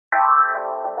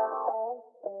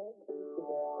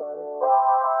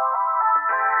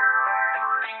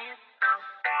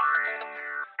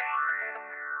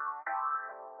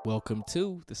Welcome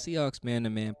to the Seahawks Man to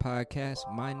Man podcast.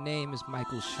 My name is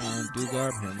Michael Sean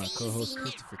Dugard. I'm here with my co-host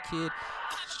Christopher Kidd,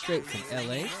 straight from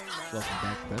LA. Welcome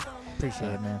back, brother. Appreciate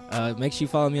it, man. Make sure you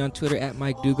follow me on Twitter at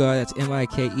Mike Dugard. That's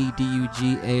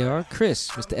MikeDugar. Chris,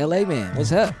 Mr. LA Man,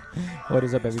 what's up? What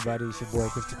is up, everybody? It's your boy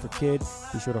Christopher Kidd.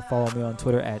 Be sure to follow me on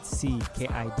Twitter at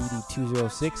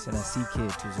CKIDD206 and at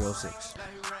CKid206.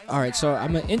 All right, so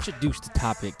I'm gonna introduce the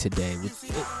topic today.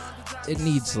 It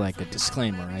needs like a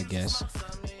disclaimer, I guess.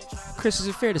 Chris, is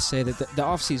it fair to say that the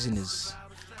off season it's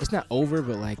not over,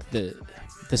 but like the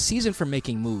season for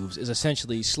making moves is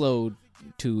essentially slowed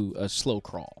to a slow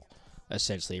crawl,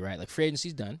 essentially, right? Like free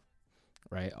agency's done,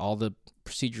 right? All the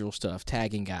procedural stuff,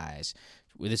 tagging guys,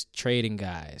 with this trading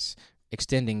guys,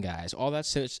 extending guys, all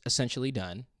that's essentially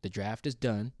done. The draft is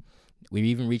done. We've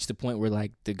even reached the point where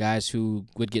like the guys who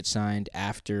would get signed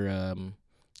after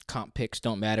comp picks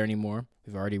don't matter anymore.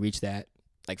 We've already reached that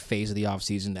like phase of the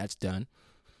offseason. That's done.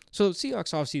 So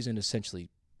Seahawks offseason is essentially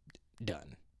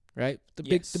done, right? The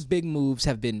big moves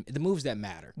have been the moves that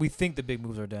matter. We think the big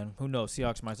moves are done. Who knows?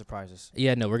 Seahawks might surprise us.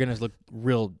 Yeah, no, we're gonna look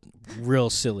real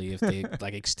silly if they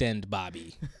like extend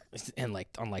Bobby and like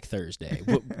on like Thursday.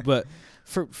 But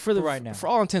for right now, for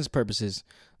all intents and purposes,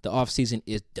 the offseason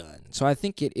is done. So I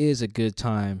think it is a good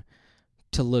time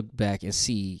to look back and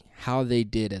see how they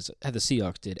did how the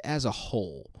Seahawks did as a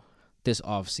whole this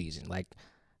offseason. Like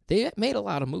they made a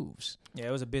lot of moves. Yeah,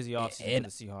 it was a busy offseason for the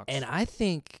Seahawks. And I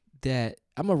think that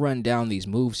I'm gonna run down these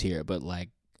moves here, but like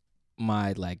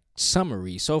my like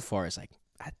summary so far is like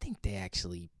I think they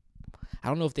actually I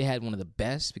don't know if they had one of the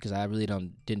best because I really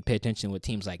didn't pay attention to what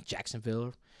teams like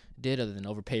Jacksonville did other than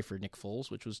overpay for Nick Foles,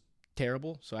 which was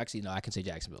terrible. So actually, no, I can say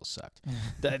Jacksonville sucked.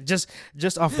 just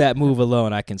off that move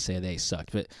alone, I can say they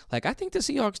sucked. But like, I think the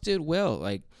Seahawks did well.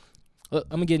 Like, I'm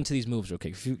gonna get into these moves real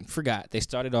quick. If you forgot, they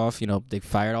started off. They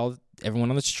fired everyone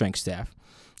on the strength staff.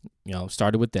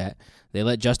 Started with that. They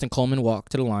let Justin Coleman walk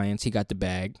to the Lions. He got the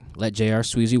bag. Let J.R.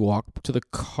 Sweezy walk to the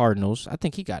Cardinals. I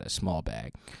think he got a small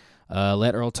bag.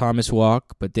 Let Earl Thomas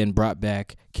walk, but then brought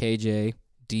back KJ,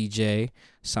 DJ,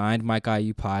 signed Mike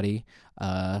Iupati,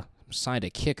 signed a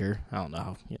kicker. I don't know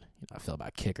how I feel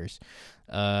about kickers.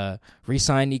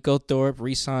 Re-signed Nico Thorpe.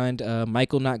 Re-signed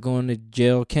Michael not going to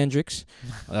jail Kendricks.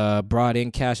 Brought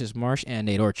in Cassius Marsh and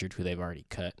Nate Orchard, who they've already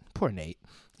cut. Poor Nate.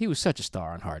 He was such a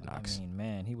star on Hard Knocks. I mean,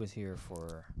 man, he was here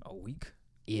for a week.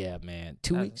 Yeah, man.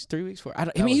 2 weeks, 3 weeks?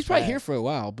 He's probably here for a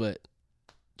while, but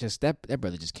just that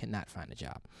brother just cannot find a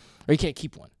job. Or he can't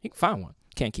keep one. He can find one.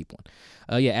 Can't keep one.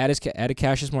 Added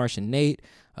Cassius Marsh and Nate.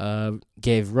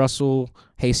 Gave Russell,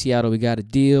 hey, Seattle, we got a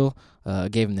deal.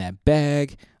 Gave him that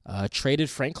bag.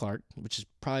 Traded Frank Clark, which is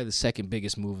probably the second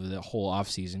biggest move of the whole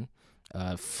offseason.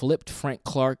 Flipped Frank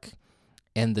Clark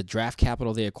and the draft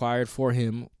capital they acquired for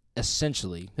him.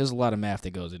 Essentially, there's a lot of math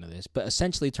that goes into this, but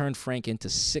essentially turned Frank into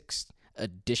 6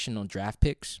 additional draft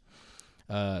picks.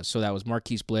 So that was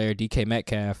Marquise Blair, DK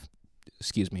Metcalf,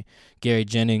 Gary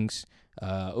Jennings,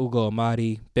 Ugo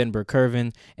Amadi, Ben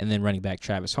Burr-Kirven, and then running back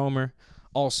Travis Homer.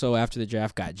 Also, after the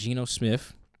draft, got Geno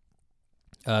Smith,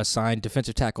 signed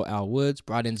defensive tackle Al Woods,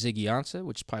 brought in Ziggy Ansah,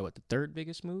 which is probably the third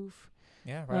biggest move.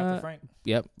 Yeah, right after Frank.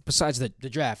 Yep. Besides the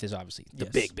draft is obviously the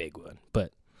big one,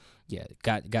 but yeah,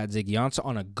 got Ziggy Ansah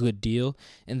on a good deal,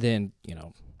 and then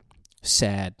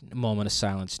sad moment of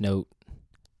silence note.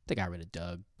 They got rid of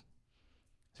Doug.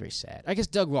 It's very sad. I guess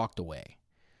Doug walked away.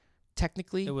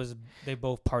 Technically, they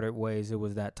both parted ways. It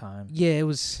was that time. Yeah, it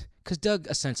was because Doug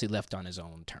essentially left on his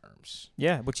own terms.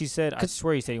 Yeah, which he said. I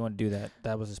swear he said he wanted to do that.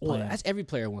 That was his plan. Well, that's every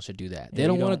player wants to do that. They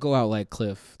don't want to go out like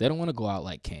Cliff. They don't want to go out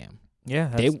like Cam.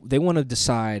 Yeah, they want to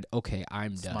decide. Okay, I'm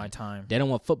done. It's my time. They don't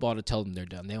want football to tell them they're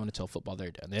done. They want to tell football they're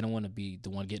done. They don't want to be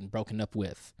the one getting broken up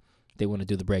with. They want to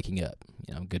do the breaking up.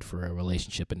 Good for a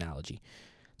relationship analogy.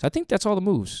 So I think that's all the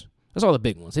moves. That's all the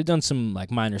big ones. They've done some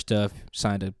like minor stuff.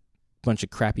 Signed a bunch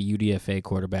of crappy UDFA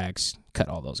quarterbacks. Cut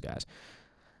all those guys.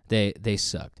 They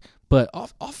sucked. But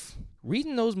off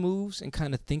reading those moves and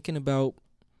kind of thinking about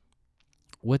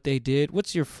what they did,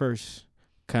 what's your first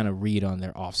kind of read on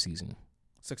their offseason?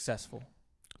 Successful.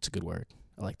 It's a good word.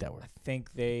 I like that word. I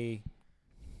think they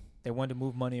wanted to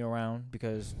move money around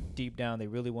because deep down they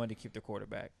really wanted to keep their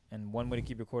quarterback. And one way to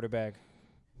keep your quarterback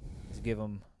is give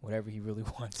him whatever he really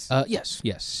wants.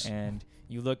 Yes. And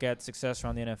you look at success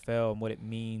around the NFL and what it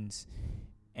means,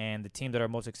 and the teams that are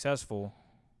most successful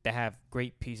that have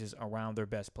great pieces around their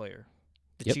best player.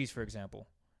 The Chiefs, for example.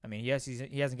 I mean, yes,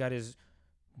 he hasn't got his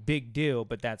big deal,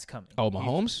 but that's coming. Oh,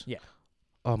 Mahomes? Yeah.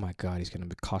 Oh, my God, he's going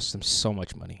to cost them so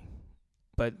much money.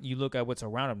 But you look at what's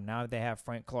around them. Now they have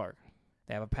Frank Clark.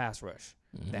 They have a pass rush.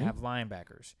 Mm-hmm. They have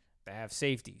linebackers. They have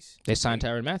safeties. They signed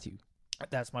Tyrann Mathieu.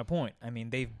 That's my point. I mean,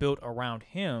 they've built around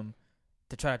him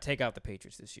to try to take out the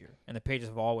Patriots this year. And the Patriots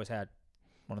have always had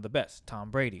one of the best,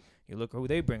 Tom Brady. You look at who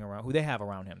they bring around, who they have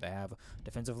around him. They have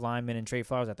defensive linemen and Trey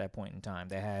Flowers at that point in time.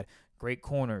 They had great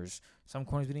corners. Some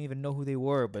corners we didn't even know who they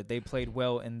were, but they played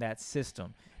well in that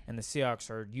system. And the Seahawks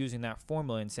are using that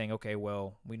formula and saying, okay,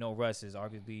 well, we know Russ is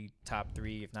arguably top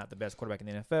 3, if not the best quarterback in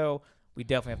the NFL. We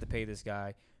definitely have to pay this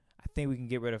guy. I think we can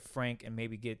get rid of Frank and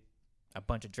maybe get a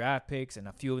bunch of draft picks, and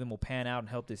a few of them will pan out and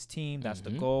help this team. That's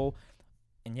the goal.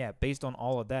 And, yeah, based on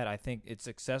all of that, I think it's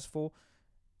successful.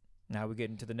 Now we get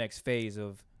into the next phase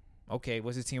of, okay,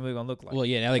 what's this team really going to look like? Well,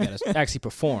 yeah, now they got to actually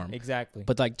perform. Exactly.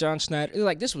 But, like, John Schneider,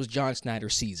 like, this was John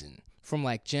Schneider's season. From,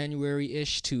 like,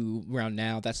 January-ish to around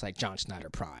now, that's, like, John Schneider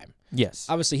prime. Yes.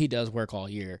 Obviously, he does work all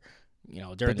year,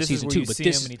 during the season, too. But this is where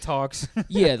you see him and he talks.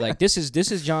 yeah, like, this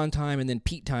is John time, and then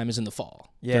Pete time is in the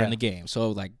fall during the game.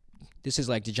 So, like, this is,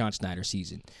 like, the John Schneider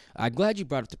season. I'm glad you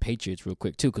brought up the Patriots real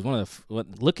quick, too, because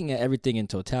looking at everything in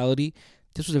totality,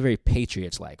 this was a very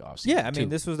Patriots-like offseason. Yeah, I mean,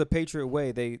 this was the Patriot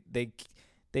way.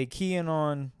 They key in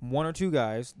on one or two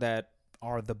guys that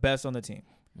are the best on the team.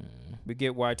 We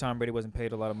get why Tom Brady wasn't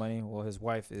paid a lot of money. Well, his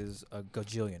wife is a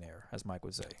gajillionaire, as Mike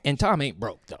would say. And Tom ain't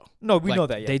broke, though. No, we know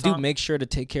that. Yeah. They do make sure to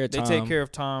take care of Tom. They take care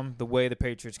of Tom the way the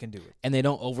Patriots can do it. And they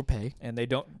don't overpay. And they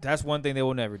don't. That's one thing they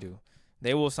will never do.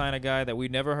 They will sign a guy that we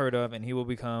never heard of, and he will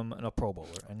become a Pro Bowler.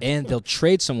 And they'll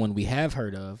trade someone we have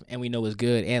heard of and we know is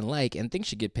good and think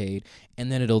should get paid,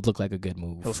 and then it'll look like a good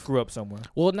move. He'll screw up somewhere.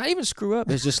 Well, not even screw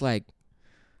up. It's just like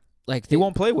they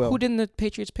won't play well. Who didn't the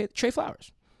Patriots pay? Trey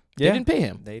Flowers. Yeah. They didn't pay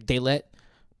him. They let,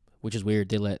 which is weird,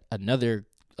 they let another,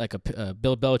 like a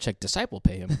Bill Belichick disciple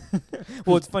pay him.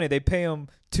 Well, it's funny. They pay him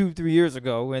 2-3 years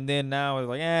ago, and then now it's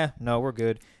like, no, we're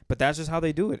good. But that's just how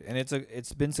they do it, and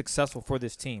it's been successful for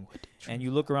this team. And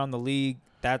you look around the league,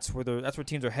 that's where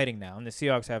teams are heading now. And the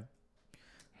Seahawks have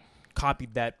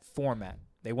copied that format.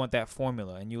 They want that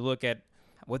formula. And you look at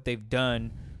what they've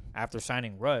done after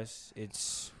signing Russ,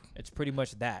 it's pretty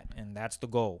much that, and that's the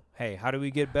goal. Hey, how do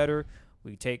we get better?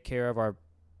 We take care of our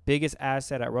biggest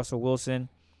asset at Russell Wilson,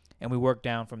 and we work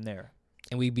down from there.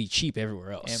 And we be cheap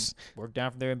everywhere else. And work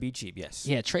down from there and be cheap, yes.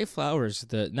 Yeah, Trey Flowers,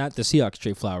 not the Seahawks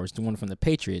Trey Flowers, the one from the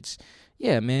Patriots.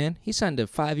 Yeah, man, he signed a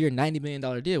 5-year, $90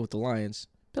 million deal with the Lions.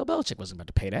 Bill Belichick wasn't about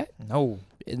to pay that. No.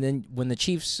 And then when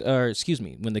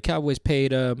when the Cowboys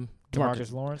paid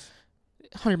DeMarcus Lawrence,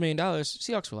 $100 million,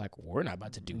 Seahawks were like, we're not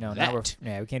about to do that.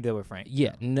 We can't deal with Frank.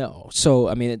 Yeah, no. So,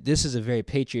 I mean, this is a very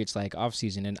Patriots-like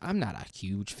offseason, and I'm not a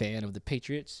huge fan of the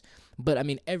Patriots, but, I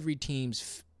mean, every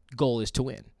team's goal is to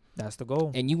win. That's the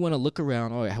goal. And you want to look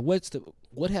around, all right,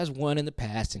 what has won in the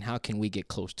past, and how can we get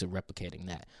close to replicating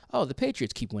that? Oh, the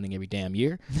Patriots keep winning every damn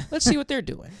year. Let's see what they're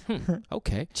doing.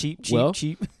 Okay. Cheap.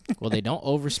 Well, they don't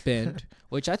overspend,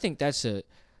 which I think that's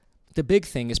the big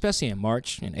thing, especially in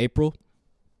March and April.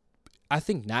 I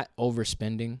think not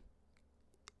overspending,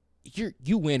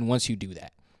 you win once you do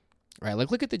that, right? Like,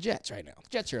 look at the Jets right now. The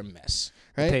Jets are a mess,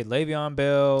 right? They paid Le'Veon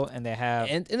Bell, and they have...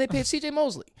 And they paid C.J.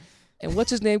 Mosley. And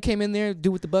what's his name came in there,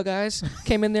 dude with the bug eyes,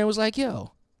 came in there and was like,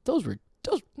 yo,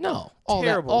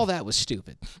 all that was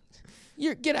stupid.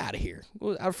 Get out of here.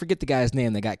 Well, I forget the guy's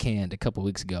name that got canned a couple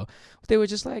weeks ago. But they were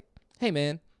just like, hey,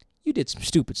 man, you did some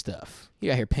stupid stuff.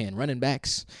 You out here paying running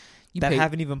backs.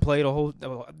 Haven't even played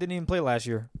didn't even play last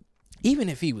year. Even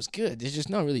if he was good, there's just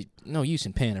no use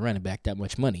in paying a running back that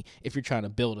much money if you're trying to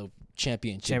build a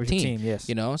championship team. Yes.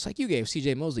 It's like you gave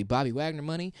C.J. Mosley, Bobby Wagner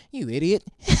money. You idiot.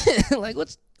 Like,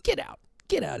 let's get out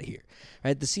of here.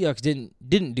 Right? The Seahawks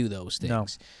didn't do those things. No.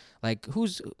 Like, who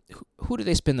do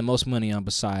they spend the most money on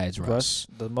besides Russ?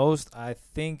 The most, I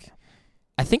think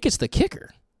it's the kicker.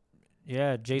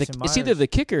 Yeah, Jason Myers. It's either the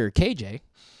kicker or KJ.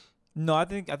 No, I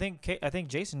think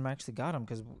Jason actually got him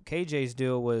because KJ's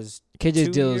deal was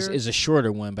is a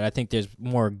shorter one, but I think there's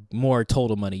more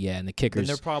total money. Yeah, and the kickers. And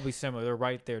they're probably similar. They're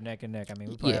right there, neck and neck. I mean,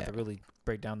 we probably have to really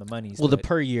break down the monies. Well, the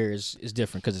per year is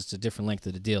different because it's a different length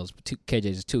of the deals. But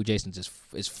KJ's is 2, Jason's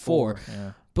is 4.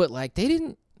 Yeah. But like they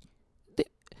didn't.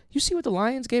 You see what the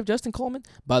Lions gave Justin Coleman?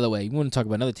 By the way, you want to talk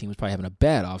about another team who's probably having a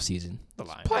bad offseason. The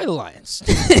Lions. Probably the Lions.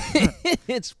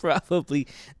 It's probably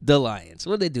the Lions.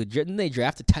 What did they do? Didn't they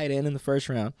draft a tight end in the first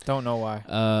round? Don't know why.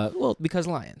 Well, because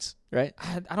Lions, right?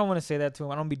 I don't want to say that to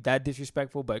him. I don't be that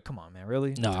disrespectful, but come on, man.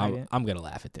 Really? No, I'm going to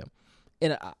laugh at them.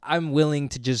 And I'm willing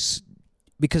to just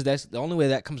 – because that's the only way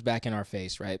that comes back in our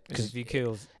face, right? Because if he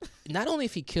kills. Not only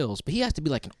if he kills, but he has to be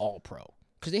like an all-pro.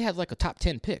 Because they had like a top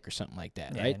 10 pick or something like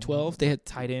that, right? 12. They had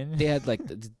tight end. They had like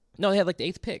they had like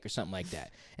the 8th pick or something like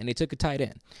that, and they took a tight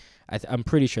end. I'm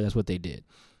pretty sure that's what they did.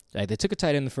 Like, they took a tight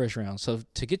end in the first round. So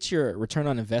to get your return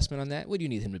on investment on that, what do you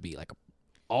need him to be? Like a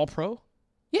all pro?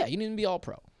 Yeah, you need him to be all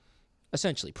pro.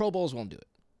 Essentially, Pro Bowls won't do it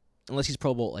unless he's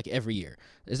Pro Bowl like every year.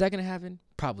 Is that going to happen?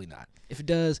 Probably not. If it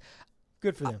does,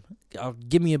 Good for them. I'll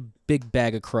give me a big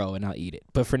bag of crow and I'll eat it.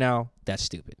 But for now, that's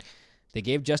stupid. They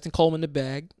gave Justin Coleman the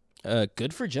bag.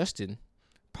 Good for Justin.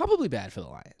 Probably bad for the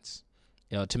Lions.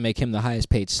 To make him the highest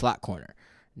paid slot corner.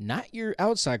 Not your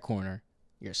outside corner,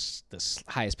 the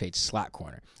highest paid slot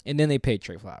corner. And then they paid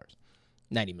Trey Flowers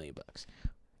 $90 million.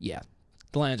 Yeah,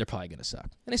 the Lions are probably going to suck.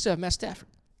 And they still have Matt Stafford.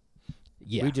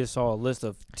 Yeah. We just saw a list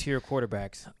of tier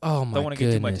quarterbacks. Oh, my Don't want to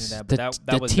get too much into that, but that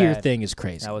the was tier bad. thing is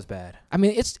crazy. That was bad. I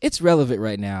mean, it's relevant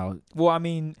right now. Well, I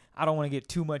mean, I don't want to get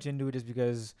too much into it just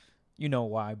because you know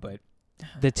why, but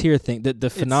The tier thing, the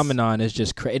phenomenon is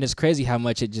just crazy. And it's crazy how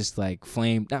much it just, like,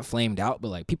 not flamed out, but,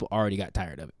 like, people already got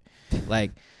tired of it.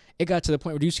 Like, it got to the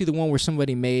point where, do you see the one where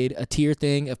somebody made a tier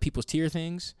thing of people's tier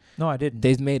things? No, I didn't.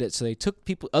 They made it so they took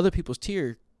other people's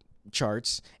tier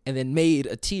charts and then made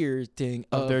a tier thing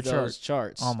of their those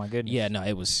charts. Oh my goodness. Yeah, no,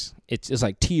 it's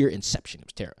like tier inception. It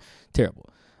was terrible.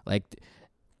 Like,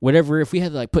 whatever, if we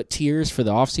had to, like, put tiers for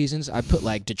the off seasons, I'd put,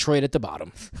 like, Detroit at the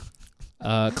bottom.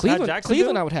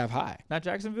 Cleveland I would have high. Not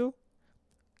Jacksonville?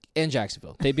 And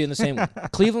Jacksonville. They'd be in the same one.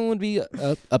 Cleveland would be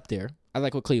up there. I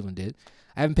like what Cleveland did.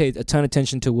 I haven't paid a ton of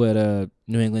attention to what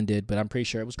New England did, but I'm pretty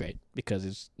sure it was great because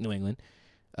it's New England.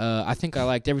 I think I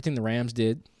liked everything the Rams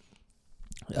did.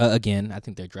 Again, I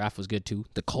think their draft was good too.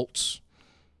 The Colts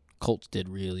did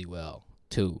really well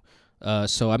too.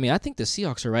 So, I mean, I think the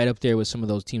Seahawks are right up there with some of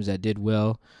those teams that did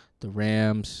well. The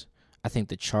Rams, I think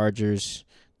the Chargers,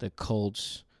 the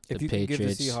Colts, the If you Patriots. could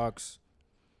give the Seahawks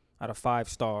out of 5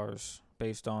 stars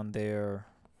based on their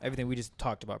everything we just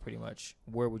talked about pretty much,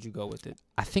 where would you go with it?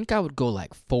 I think I would go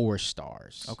like 4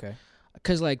 stars. Okay.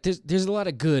 Because, like, there's a lot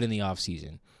of good in the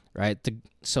offseason, right?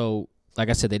 So, like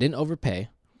I said, they didn't overpay.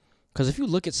 Because if you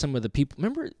look at some of the people,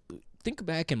 think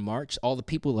back in March, all the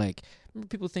people, like, remember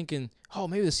people thinking, oh,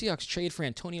 maybe the Seahawks trade for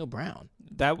Antonio Brown.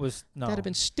 That was, no. That'd have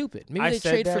been stupid. Maybe I they said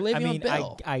trade that. for Le'Veon I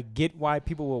Bell. I get why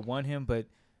people will want him, but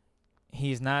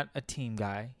he's not a team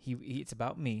guy. It's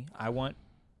about me. I want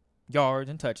yards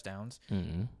and touchdowns.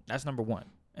 Mm-hmm. That's number 1.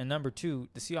 And number 2,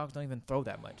 the Seahawks don't even throw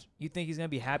that much. You think he's going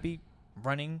to be happy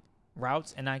running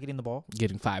routes and not getting the ball?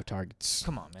 Getting 5 targets.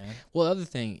 Come on, man. Well, the other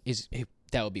thing is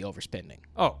that would be overspending.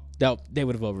 Oh. They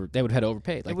would have had to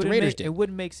overpay, like the Raiders did. It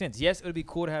wouldn't make sense. Yes, it would be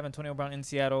cool to have Antonio Brown in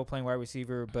Seattle playing wide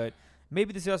receiver, but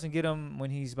maybe the Seahawks can get him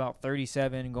when he's about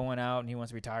 37 going out and he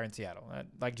wants to retire in Seattle,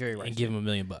 like Jerry Rice. And give him $1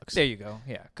 million. There you go.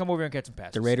 Yeah. Come over here and catch some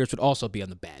passes. The Raiders would also be on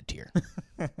the bad tier.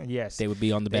 Yes. They would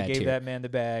be on the bad tier. They gave that man the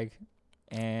bag.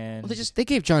 And well, they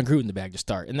gave John Gruden the bag to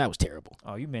start, and that was terrible.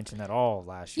 Oh, you mentioned that all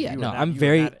last year. Yeah,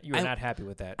 You were not happy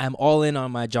with that. I'm all in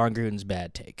on my John Gruden's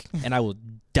bad take, and I will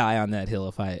die on that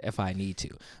hill if I need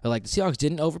to. But, like, the Seahawks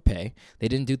didn't overpay. They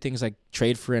didn't do things like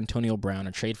trade for Antonio Brown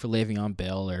or trade for Le'Veon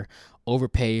Bell or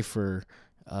overpay for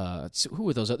who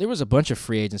were those? There was a bunch of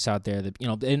free agents out there that, they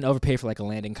didn't overpay for, like, a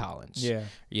Landon Collins. Yeah.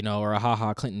 Or a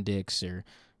HaHa Clinton Dix or,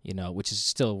 which is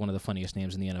still one of the funniest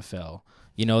names in the NFL.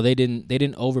 They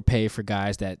didn't overpay for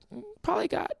guys that probably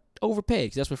got overpaid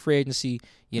because that's what free agency,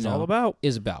 It's all about.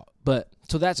 is about. But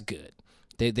so that's good.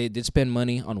 They did spend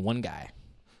money on one guy,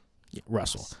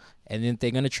 Russell, and then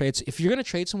they're gonna trade. If you're gonna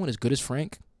trade someone as good as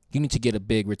Frank, you need to get a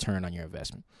big return on your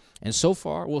investment. And so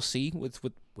far, we'll see with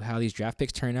how these draft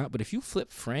picks turn out. But if you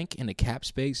flip Frank into cap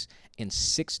space and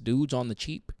 6 dudes on the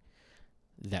cheap,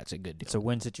 that's a good deal. It's a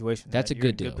win situation. That's a You're good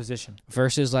in deal. Good position.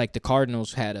 Versus, like, the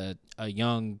Cardinals had a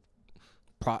young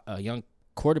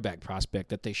quarterback prospect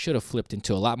that they should have flipped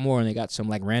into a lot more, and they got some,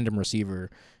 like, random receiver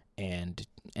and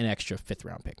an extra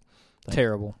 5th-round pick. Like,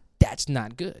 Terrible. That's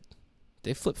not good.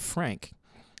 They flipped Frank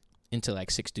into,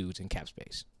 like, 6 dudes in cap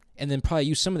space, and then probably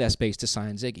use some of that space to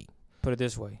sign Ziggy. Put it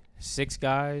this way: 6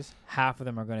 guys, half of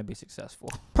them are going to be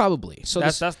successful. Probably. So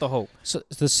that's the hope. So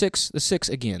the six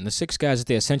guys that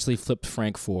they essentially flipped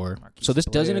Frank for. Marquise So this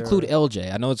doesn't Blair. include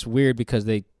LJ. I know it's weird because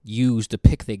they used the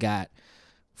pick they got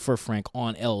for Frank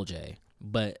on LJ,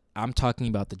 but I'm talking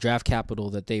about the draft capital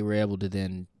that they were able to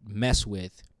then mess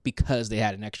with because they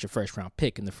had an extra 1st-round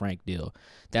pick in the Frank deal.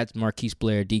 That's Marquise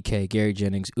Blair, DK, Gary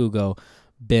Jennings, Ugo,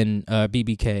 Ben,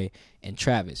 BBK, and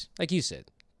Travis. Like you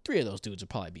said, 3 of those dudes will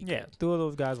probably be Yeah, good. 2 of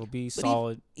those guys will be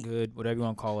solid, good, whatever you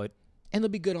want to call it. And they'll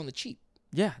be good on the cheap.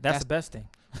 Yeah, that's the best thing.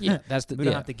 Yeah, that's the We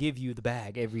don't have to give you the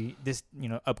bag this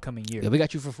upcoming year. Yeah, we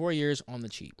got you for 4 years on the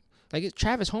cheap. Like, if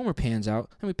Travis Homer pans out,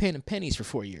 and we paying him pennies for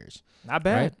 4 years. Not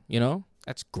bad. Right?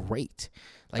 That's great.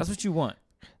 Like, That's what you want.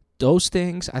 those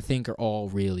things, I think, are all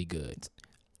really good.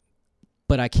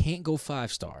 But I can't go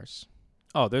 5 stars.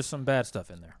 Oh, there's some bad stuff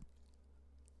in there.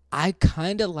 I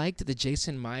kind of liked the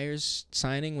Jason Myers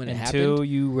signing when it happened. Until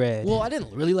you read. Well, I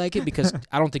didn't really like it because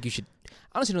I don't think you should.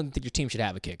 I honestly don't think your team should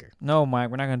have a kicker. No, Mike,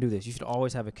 we're not gonna do this. You should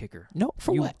always have a kicker. No,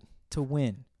 for what? To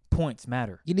win. Points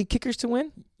matter. You need kickers to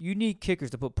win? You need kickers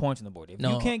to put points on the board. If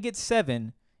No. you can't get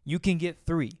 7, you can get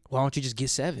 3 Why don't you just get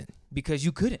 7? because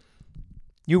you couldn't.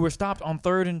 You were stopped on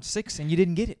 3rd and 6, and you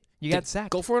didn't get it. You got sacked.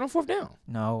 Go for it on 4th down.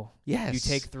 No. Yes. You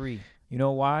take 3. You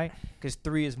know why? Because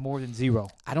 3 is more than 0.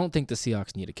 I don't think the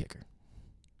Seahawks need a kicker.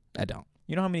 I don't.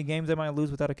 You know how many games they might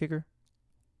lose without a kicker?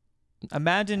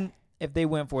 Imagine if they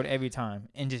went for it every time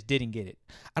and just didn't get it.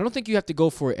 I don't think you have to go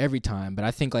for it every time, but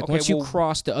I think like Okay, once you well-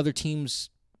 cross the other team's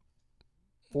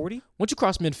 40? once you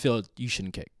cross midfield, you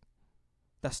shouldn't kick.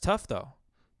 That's tough, though.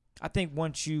 I think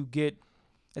once you get,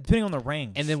 depending on the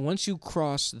range. And then once you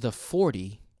cross the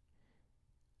 40,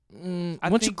 once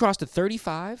you think- cross the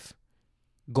 35,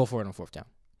 go for it on 4th down.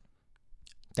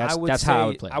 That's how I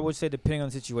would play. I would say depending on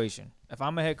the situation. If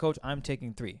I'm a head coach, I'm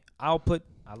taking 3.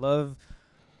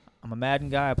 I'm a Madden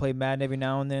guy. I play Madden every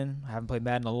now and then. I haven't played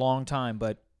Madden in a long time,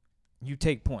 but you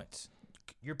take points.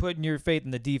 You're putting your faith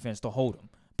in the defense to hold them,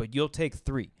 but you'll take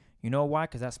 3. You know why?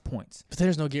 Because that's points. But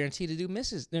there's no guarantee to do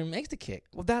misses. There makes the kick.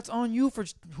 Well, that's on you for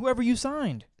whoever you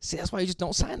signed. See, that's why you just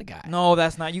don't sign the guy. No,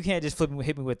 that's not. You can't just hit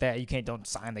me with that. You don't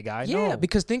sign the guy. Yeah, no.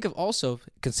 because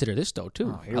consider this though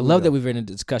too. Oh, here I we love go. that we've been in a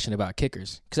discussion about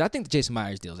kickers because I think the Jason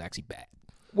Myers deal is actually bad.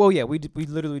 Well, yeah, we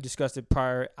literally discussed it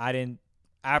prior.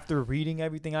 After reading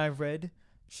everything I've read.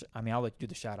 I'll let you do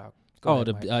the shout out. Go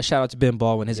ahead, Mike. Shout out to Ben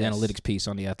Baldwin, his Yes. analytics piece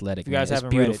on The Athletic. If you guys man. It's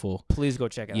haven't read it, beautiful. Please go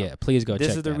check it out. Yeah, please go check This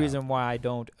that is the out. reason why I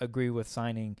don't agree with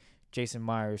signing Jason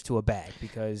Myers to a bag,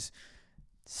 because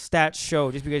stats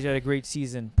show just because you had a great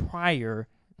season prior,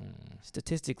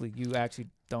 statistically, you actually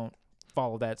don't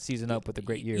follow that season up with a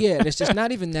great year. Yeah, and it's just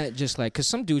not even that. Just like because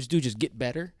some dudes do just get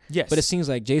better. Yes. But it seems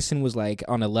like Jason was like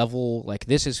on a level like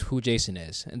this is who Jason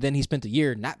is, and then he spent a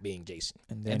year not being Jason,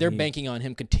 And and they're banking on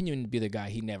him continuing to be the guy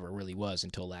he never really was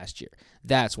until last year.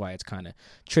 That's why it's kind of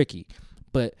tricky.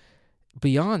 But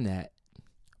beyond that,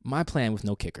 my plan with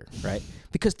no kicker, right?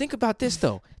 Because think about this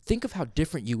though. Think of how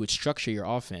different you would structure your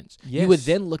offense. Yes. You would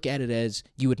then look at it as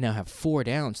you would now have 4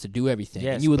 downs to do everything,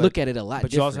 Yes, and you would but- look at it a lot But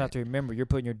different. you also have to remember, you're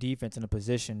putting your defense in a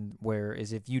position where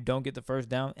is if you don't get the first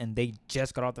down and they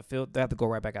just got off the field, they have to go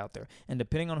right back out there. And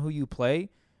depending on who you play,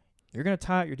 you're going to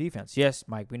tire out your defense. Yes,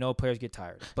 Mike, we know players get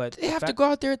tired. But They have to go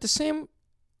out there at the same.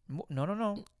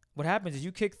 No. What happens is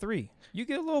you kick 3. You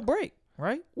get a little break,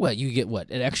 right? What you get? What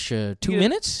an extra 2 You get-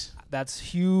 minutes? That's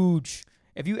huge.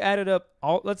 If you added up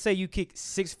let's say you kick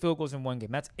 6 field goals in one game,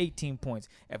 that's 18 points.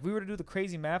 If we were to do the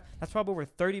crazy math, that's probably over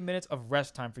 30 minutes of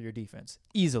rest time for your defense,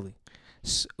 easily.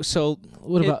 So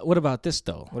what about this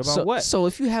though? What about what? So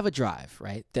if you have a drive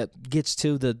right that gets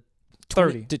to the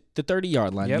 30. the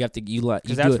 30-yard line, Yep. you have to you Because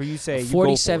do that's a where you say you go for it.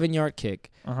 47-yard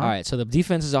kick. Uh-huh. All right, so the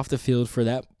defense is off the field for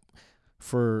that.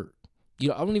 I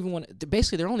don't even want.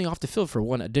 Basically, they're only off the field for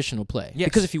one additional play. Yes.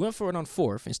 Because if you went for it on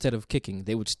 4th instead of kicking,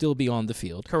 they would still be on the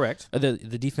field. Correct. The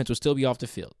defense would still be off the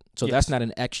field. So Yes. that's not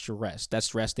an extra rest.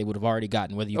 That's rest they would have already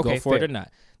gotten, whether you go Okay, for it fair. or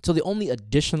not. So the only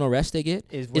additional rest they get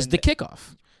Is is when the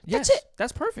kickoff. Yes, That's it.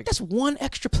 That's perfect. That's one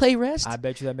extra play rest. I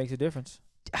bet you that makes a difference.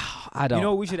 I don't. You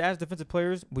know what we should ask defensive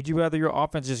players? Would you rather your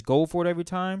offense just go for it every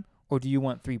time, or do you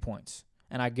want 3 points?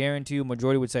 And I guarantee you,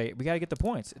 majority would say we got to get the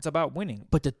points. It's about winning.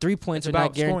 but the 3 points It's are not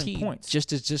about scoring guaranteed. points.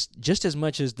 Just as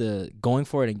much as the going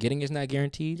for it and getting is not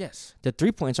guaranteed. Yes. The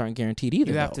 3 points aren't guaranteed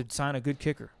either. You have though. to sign a good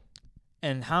kicker.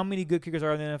 And how many good kickers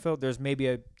are in the NFL? There's maybe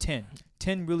a 10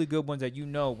 really good ones that you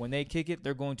know when they kick it,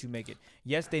 they're going to make it.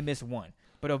 Yes, they miss one.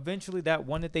 But eventually that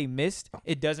one that they missed,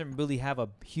 it doesn't really have a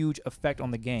huge effect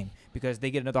on the game because they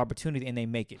get another opportunity and they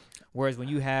make it. Whereas when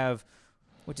you have,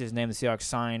 what's his name, the Seahawks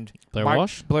signed? Blair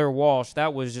Walsh? Blair Walsh.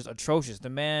 That was just atrocious.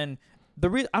 The man, the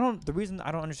reason I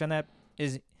don't understand that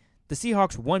is the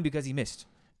Seahawks won because he missed.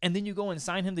 And then you go and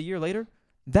sign him the year later?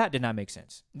 That did not make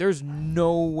sense. There's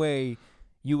no way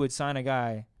you would sign a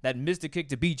guy that missed a kick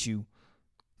to beat you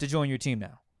to join your team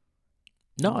now.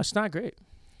 No, it's not great.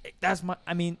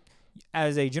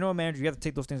 As a general manager, you have to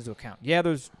take those things into account. Yeah,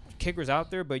 there's kickers out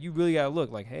there, but you really got to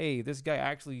look like, hey, this guy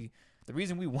actually, the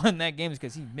reason we won that game is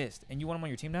because he missed. And you want him on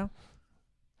your team now?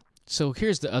 So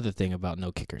here's the other thing about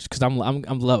no kickers, because I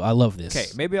love this. Okay,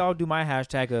 maybe I'll do my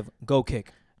hashtag of go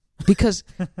kick. Because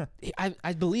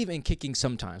I believe in kicking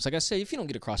sometimes. Like I say, if you don't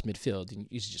get across midfield,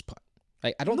 you should just punt.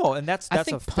 Like I don't know, and that's I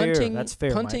think fair. punting. That's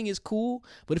fair. Punting Mike. is cool,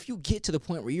 but if you get to the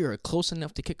point where you're close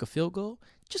enough to kick a field goal,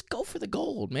 just go for the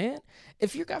goal, man.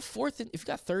 If you got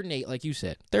 3rd and 8, like you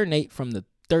said, 3rd and 8 from the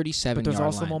 37-yard line. But there's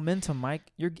also momentum, Mike.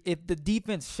 If the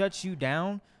defense shuts you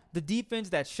down, the defense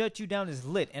that shuts you down is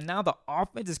lit, and now the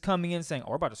offense is coming in saying, "Oh,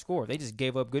 we're about to score." They just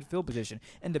gave up good field position.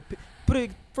 And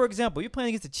for example, you're playing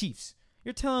against the Chiefs.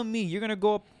 You're telling me you're gonna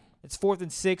go up? It's 4th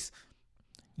and 6.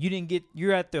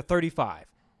 you're at the 35,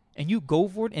 and you go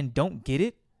for it and don't get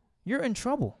it, you're in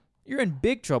trouble. You're in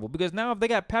big trouble because now if they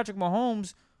got Patrick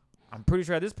Mahomes, I'm pretty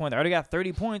sure at this point they already got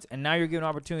 30 points, and now you're given an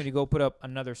opportunity to go put up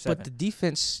another 7. But the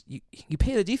defense, you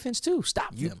pay the defense too.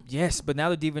 Stop them. Yes, but now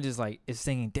the defense is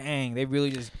thinking, dang, they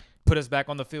really just put us back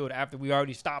on the field after we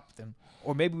already stopped them.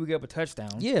 Or maybe we get up a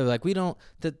touchdown. Yeah, like we don't.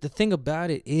 The thing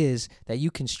about it is that you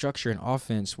can structure an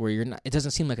offense where you're not. It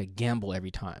doesn't seem like a gamble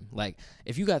every time. Like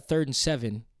if you got 3rd and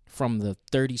 7 from the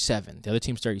 37, the other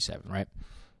team's 37, right?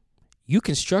 You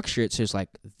can structure it so it's like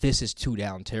this is 2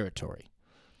 down territory.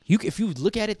 If you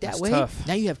look at it that way, tough.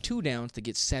 now you have 2 downs to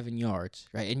get 7 yards,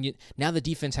 right? And now the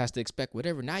defense has to expect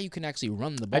whatever. Now you can actually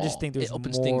run the ball. I just think it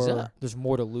opens things up. There's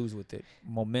more to lose with it.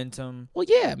 Momentum. Well,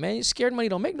 yeah, man. Scared money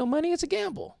don't make no money. It's a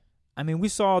gamble. I mean, we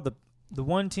saw the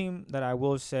one team that I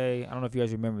will say, I don't know if you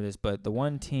guys remember this, but the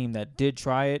one team that did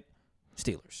try it,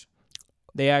 Steelers.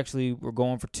 They actually were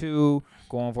going for 2,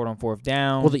 going for it on 4th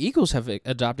down. Well, the Eagles have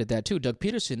adopted that too. Doug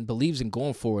Peterson believes in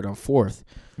going for it on 4th.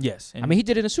 Yes. I mean, he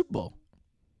did it in the Super Bowl.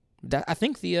 I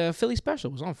think the Philly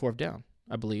special was on 4th down,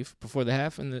 I believe, before the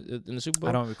half in the Super Bowl.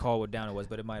 I don't recall what down it was,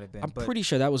 but it might have been. I'm pretty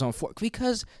sure that was on 4th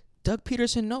because Doug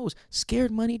Peterson knows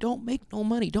scared money don't make no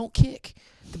money. Don't kick.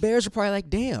 The Bears are probably like,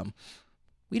 damn,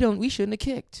 we shouldn't have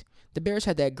kicked. The Bears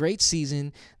had that great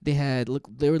season. They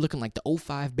were looking like the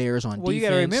 05 Bears on defense. Well, you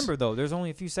got to remember though, there's only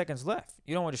a few seconds left.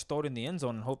 You don't want to just throw it in the end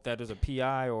zone and hope that there's a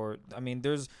PI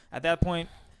there's at that point,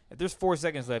 if there's 4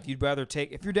 seconds left, you'd rather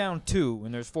if you're down 2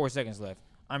 and there's 4 seconds left,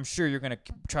 I'm sure you're going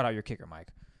to trot out your kicker, Mike.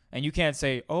 And you can't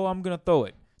say, "Oh, I'm going to throw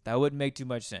it." That wouldn't make too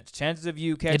much sense. Chances of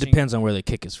you catching. It depends on where the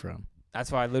kick is from.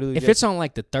 That's why I literally. If it's on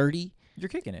like the 30, you're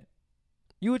kicking it.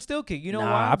 You would still kick. You know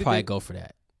nah, why? I'd probably go for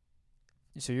that.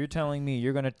 So you're telling me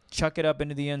you're going to chuck it up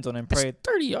into the end zone and pray. That's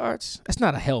 30 yards. That's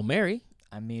not a Hail Mary.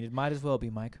 I mean, it might as well be,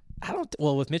 Mike.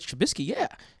 Well, with Mitch Trubisky, yeah.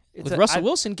 With Russell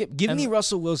Wilson, give me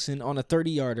Russell Wilson on a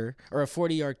 30-yarder or a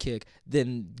 40-yard kick,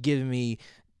 then give me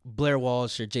Blair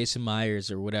Walsh or Jason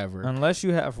Myers or whatever. Unless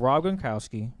you have Rob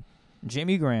Gronkowski,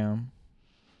 Jimmy Graham,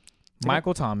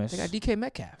 Michael Thomas. They got DK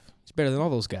Metcalf. It's better than all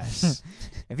those guys.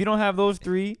 If you don't have those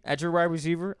 3 at your wide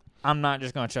receiver, I'm not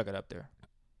just going to chuck it up there.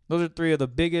 Those are 3 of the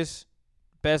biggest,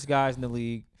 best guys in the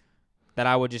league that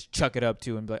I would just chuck it up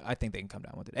to and be like, I think they can come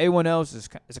down with it. Everyone else is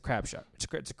a crap shot.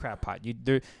 It's a crap pot.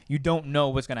 You don't know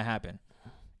what's going to happen.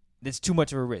 It's too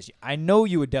much of a risk. I know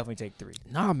you would definitely take 3.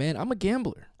 Nah, man, I'm a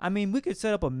gambler. I mean, we could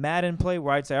set up a Madden play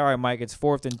where I'd say, all right, Mike, it's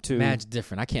 4th and 2. Madden's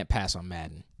different. I can't pass on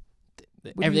Madden.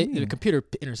 The computer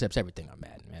intercepts everything on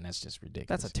Madden, man. That's just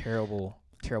ridiculous. That's a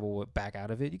terrible back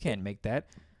out of it. You can't make that.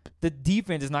 The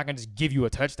defense is not going to just give you a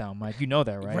touchdown, Mike. You know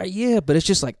that, right? Right, yeah, but it's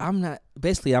just like I'm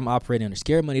operating under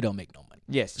scared money don't make no money.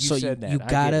 Yes, you said that.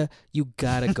 You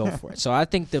gotta go for it. So I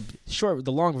think the short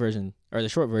version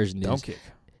is don't kick.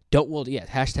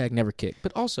 Hashtag never kick.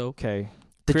 But also, okay,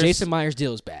 Jason Myers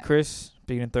deal is bad. Chris,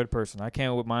 speaking in third person, I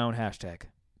came up with my own hashtag.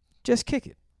 Just kick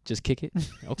it. Just kick it?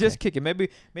 Okay. Just kick it. Maybe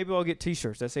I'll get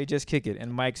T-shirts that say "Just kick it,"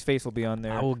 and Mike's face will be on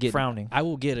there. Frowning. I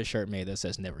will get a shirt made that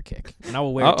says "Never kick," and I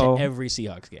will wear it to every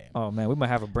Seahawks game. Oh man, we might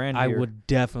have a brand here. I would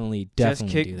definitely Just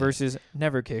kick do that. versus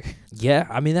never kick. Yeah,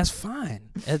 I mean that's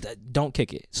fine. Don't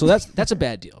kick it. So that's a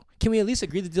bad deal. Can we at least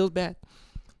agree the deal's bad?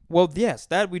 Well, yes,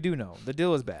 that we do know. The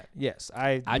deal is bad. Yes,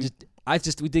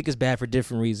 we think it's bad for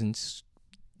different reasons.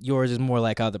 Yours is more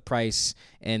like the price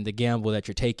and the gamble that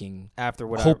you're taking after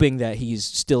whatever, hoping that he's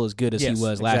still as good as he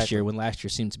was last exactly. year, when last year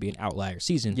seemed to be an outlier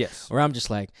season. Yes. Or I'm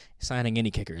just like, signing any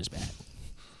kicker is bad.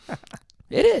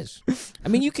 It is. I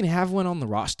mean, you can have one on the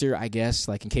roster, I guess,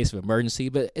 like in case of emergency,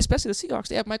 but especially the Seahawks,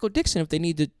 they have Michael Dixon if they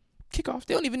need to kick off.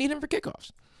 They don't even need him for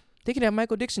kickoffs. They can have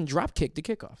Michael Dixon drop kick the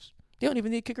kickoffs. They don't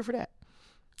even need a kicker for that.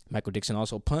 Michael Dixon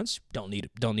also punts. Don't need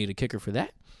a kicker for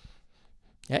that.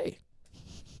 Hey,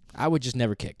 I would just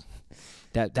never kick.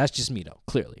 That's just me though.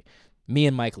 Clearly, me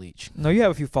and Mike Leach. No, you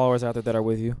have a few followers out there that are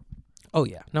with you. Oh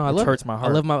yeah, no, it hurts my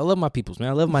heart. I love my peoples, man.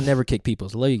 I love my never kick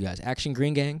peoples. I love you guys. Action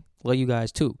Green Gang, love you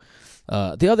guys too.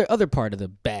 The other part of the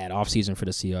bad offseason for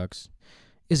the Seahawks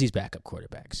is these backup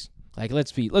quarterbacks. Like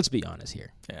let's be honest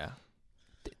here. Yeah,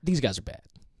 these guys are bad.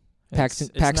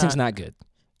 Paxton's not good.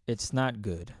 It's not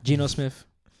good. Geno Smith,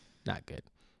 not good.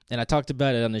 And I talked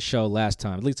about it on the show last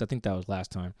time. At least I think that was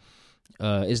last time.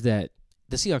 Is that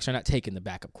the Seahawks are not taking the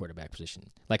backup quarterback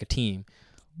position like a team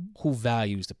who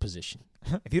values the position.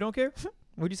 If you don't care,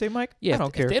 what'd you say, Mike? Yeah, I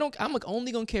don't care. If they don't, I'm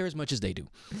only gonna care as much as they do.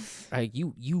 Like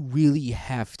you really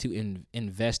have to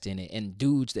invest in it, and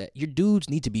your dudes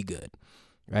need to be good,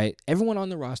 right? Everyone on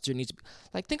the roster needs to be,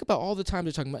 like, think about all the time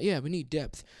they're talking about. Yeah, we need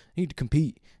depth. We need to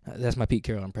compete. That's my Pete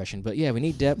Carroll impression. But yeah, we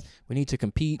need depth. We need to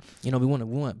compete. We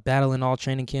want battle in all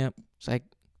training camp. It's like,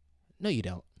 no, you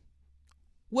don't.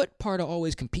 What part of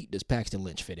always compete does Paxton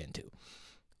Lynch fit into?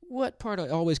 What part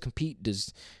of always compete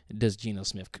does Geno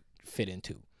Smith fit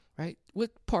into? Right?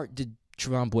 What part did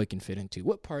Trevon Boykin fit into?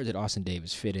 What part did Austin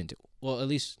Davis fit into? Well, at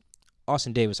least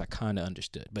Austin Davis I kind of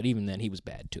understood, but even then he was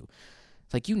bad too.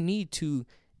 Like, you need to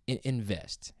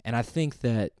invest, and I think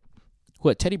that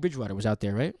Teddy Bridgewater was out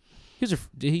there, right?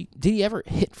 Did he ever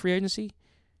hit free agency?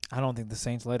 I don't think the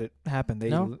Saints let it happen.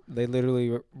 They literally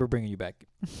were bringing you back.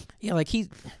 Yeah,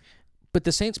 but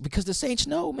the Saints, because the Saints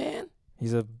know, man.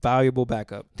 He's a valuable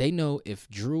backup. They know if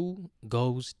Drew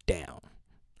goes down,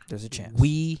 there's a chance.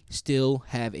 We still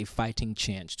have a fighting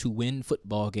chance to win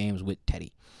football games with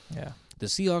Teddy. Yeah. The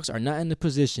Seahawks are not in the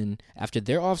position after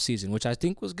their offseason, which I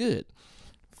think was good.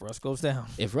 If Russ goes down.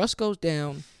 If Russ goes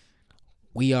down,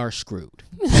 we are screwed.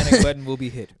 Panic button will be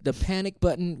hit. The panic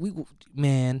button,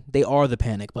 they are the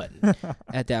panic button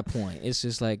at that point. It's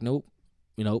just like, nope.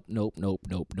 You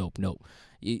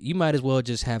might as well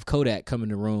just have Kodak come in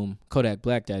the room, Kodak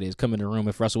Black that is, come in the room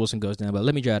if Russell Wilson goes down, but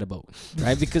let me drive the boat,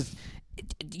 right? Because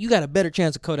you got a better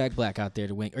chance of Kodak Black out there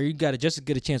to win, or you got just as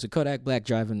good a chance of Kodak Black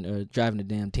driving the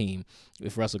damn team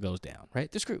if Russell goes down,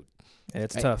 right? They're screwed. Yeah,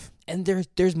 it's right? tough. And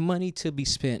there's money to be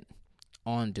spent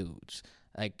on dudes.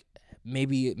 Like,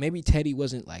 maybe Teddy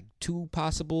wasn't like too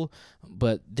possible,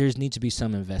 but there's need to be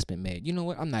some investment made. You know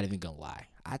what? I'm not even gonna lie.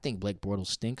 I think Blake Bortles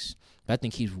stinks, but I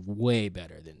think he's way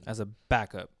better than as a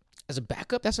backup. As a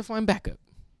backup, that's a fine backup.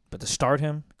 But to start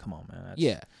him, come on, man.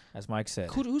 As Mike said.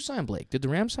 Who signed Blake? Did the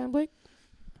Rams sign Blake?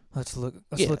 Let's look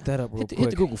that up real quick. Hit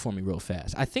the Google for me real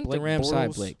fast. I think Blake the Rams Bortles.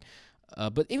 signed Blake.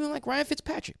 But even like Ryan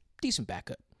Fitzpatrick, decent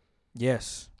backup.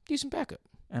 Yes. Decent backup.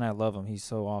 And I love him. He's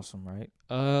so awesome, right?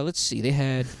 Let's see. They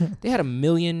had $1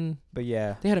 million. But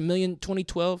yeah. They had $1 million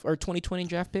 2012 or 2020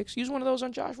 draft picks. Use one of those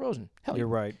on Josh Rosen. Hell, you're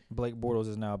right. Blake Bortles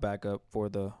is now backup for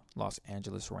the Los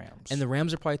Angeles Rams. And the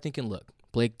Rams are probably thinking, look,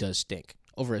 Blake does stink.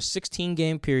 Over a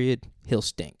 16-game period, he'll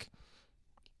stink.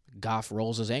 Goff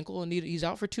rolls his ankle and he's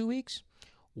out for 2 weeks.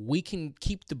 We can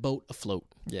keep the boat afloat.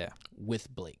 Yeah.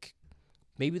 With Blake.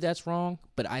 Maybe that's wrong,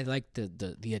 but I like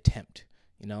the attempt.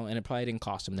 You know, and it probably didn't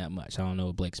cost him that much. I don't know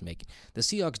what Blake's making. The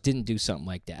Seahawks didn't do something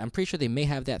like that. I'm pretty sure they may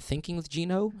have that thinking with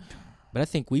Geno, but I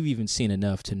think we've even seen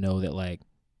enough to know that, like,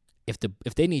 if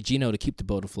they need Geno to keep the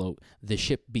boat afloat, the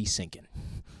ship be sinking.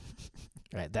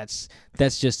 Right? That's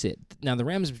just it. Now, the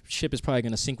Rams ship is probably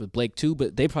going to sink with Blake too,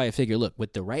 but they probably figure, look,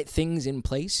 with the right things in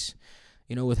place,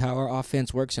 you know, with how our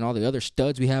offense works and all the other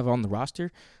studs we have on the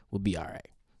roster, we'll be all right.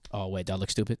 Oh, wait, that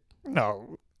looks stupid?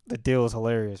 No. The deal is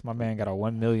hilarious. My man got a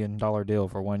 $1 million deal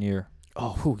for 1 year.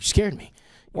 Oh, you scared me.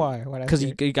 Why? Because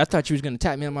I thought you was going to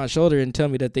tap me on my shoulder and tell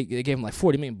me that they gave him like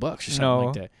 $40 million or something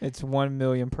like that. It's $1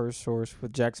 million per source,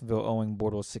 with Jacksonville owing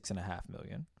Bortles $6.5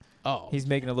 million. Oh, he's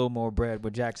making a little more bread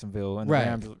with Jacksonville, and right.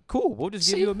 the Rams, cool. We'll just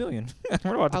give you $1 million.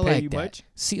 We're not about to pay you much.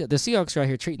 See, the Seahawks are out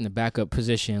here treating the backup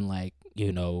position like,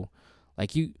 you know,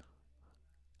 like you.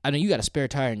 I know you got a spare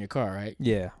tire in your car, right?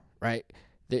 Yeah. Right.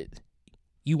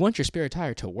 You want your spare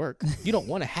tire to work. You don't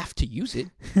want to have to use it,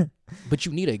 but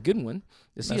you need a good one.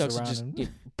 The Seahawks are just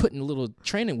putting a little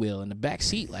training wheel in the back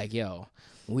seat like, yo,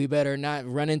 we better not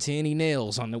run into any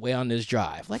nails on the way on this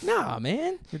drive. Like, nah,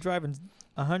 man. You're driving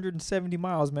 170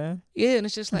 miles, man. Yeah, and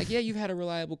it's just like, yeah, you've had a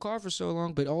reliable car for so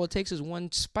long, but all it takes is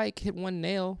one spike, hit one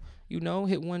nail, you know,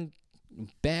 hit one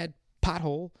bad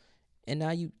pothole, and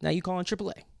now you calling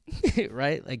AAA.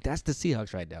 Right? Like, that's the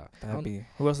Seahawks right now.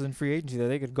 Who else is in free agency that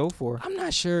they could go for? I'm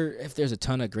not sure if there's a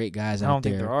ton of great guys out there. I don't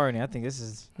think there are any. I think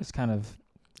it's kind of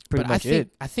pretty much it.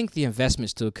 I think the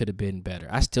investment still could have been better.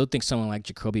 I still think someone like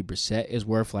Jacoby Brissett is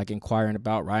worth like inquiring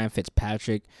about. Ryan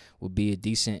Fitzpatrick would be a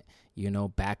decent, you know,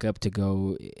 backup to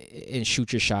go and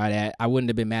shoot your shot at. I wouldn't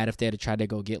have been mad if they had tried to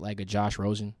go get like a Josh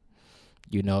Rosen.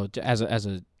 You know, because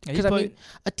I mean,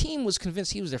 a team was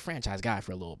convinced he was their franchise guy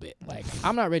for a little bit. Like,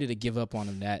 I'm not ready to give up on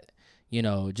him that, you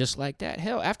know, just like that.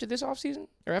 Hell, after this offseason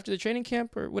or after the training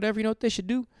camp or whatever, you know what they should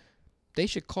do? They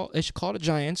should call the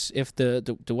Giants if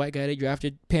the white guy they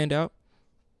drafted panned out.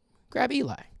 Grab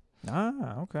Eli.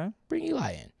 Ah, okay. Bring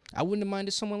Eli in. I wouldn't have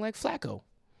minded someone like Flacco,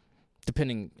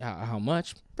 depending how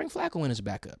much. Bring Flacco in as a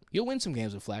backup. You'll win some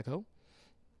games with Flacco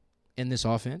in this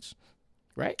offense,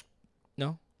 right?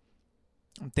 No.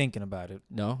 I'm thinking about it.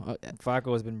 No.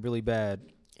 Flacco has been really bad.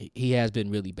 He has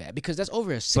been really bad because that's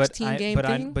over a 16-game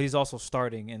thing. But he's also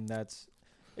starting, and that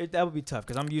would be tough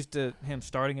because I'm used to him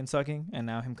starting and sucking, and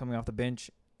now him coming off the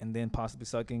bench and then possibly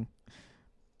sucking.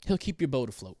 He'll keep your boat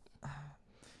afloat.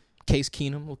 Case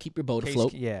Keenum will keep your boat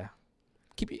afloat. Yeah.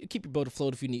 Keep your boat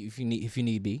afloat if you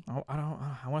need be.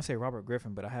 I want to say Robert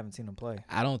Griffin, but I haven't seen him play.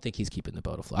 I don't think he's keeping the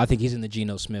boat afloat. I think he's in the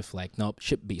Geno Smith like, nope,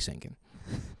 ship be sinking.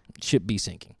 should be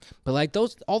sinking. But like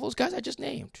all those guys I just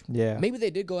named, Yeah. maybe they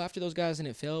did go after those guys and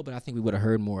it failed, but I think we would have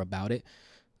heard more about it.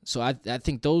 So I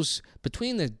think those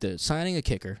between the signing a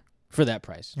kicker for that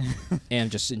price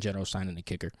and just in general signing a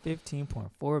kicker,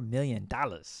 $15.4 million.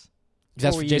 that's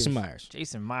 4 for years. Jason Myers.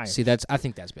 Jason Myers. See, I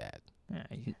think that's bad.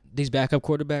 Yeah, These backup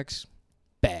quarterbacks,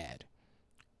 bad.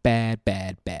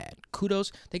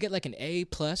 Kudos. They get like an A++,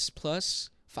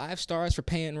 5 stars for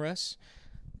paying Russ.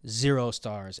 0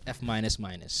 stars, F-,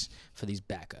 for these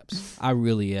backups. I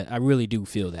really do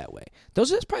feel that way.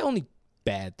 Those are probably only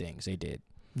bad things they did.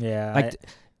 Yeah. Like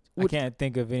I can't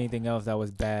think of anything else that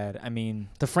was bad. I mean,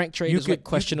 the Frank trade is like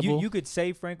questionable. You could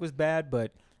say Frank was bad,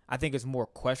 but I think it's more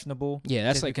questionable. Yeah,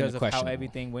 that's just like because of questionable. how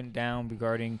everything went down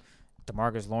regarding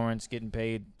DeMarcus Lawrence getting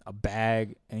paid a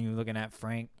bag, and you're looking at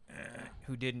Frank,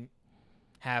 who didn't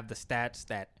have the stats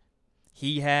that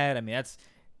he had. I mean,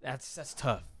 that's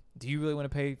tough. Do you really want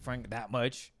to pay Frank that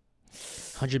much?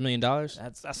 $100 million.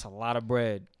 That's a lot of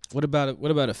bread. What about a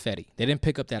Fetty? They didn't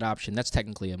pick up that option. That's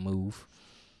technically a move.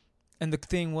 And the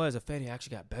thing was, Fetty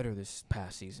actually got better this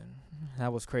past season.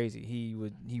 That was crazy. He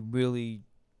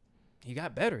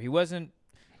got better. He wasn't.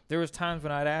 There was times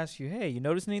when I'd ask you, "Hey, you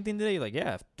notice anything today?" You're like,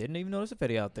 "Yeah, didn't even notice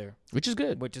Fetty out there," which is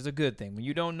good. Which is a good thing. When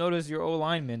you don't notice your O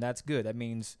lineman, that's good. That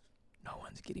means no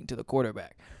one's getting to the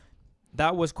quarterback.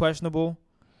 That was questionable.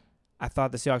 I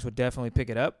thought the Seahawks would definitely pick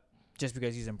it up just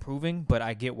because he's improving, but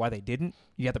I get why they didn't.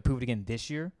 You have to prove it again this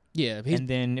year. Yeah. And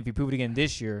then if you prove it again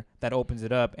this year, that opens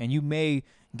it up, and you may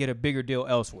get a bigger deal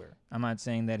elsewhere. I'm not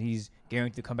saying that he's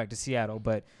guaranteed to come back to Seattle,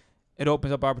 but it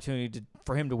opens up opportunity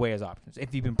for him to weigh his options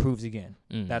if he improves again.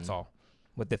 Mm-hmm. That's all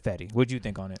with the Fetty. What do you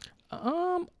think on it?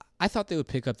 I thought they would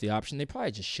pick up the option. They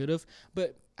probably just should have,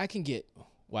 but I can get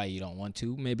why you don't want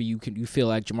to. Maybe you feel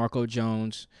like Jamarco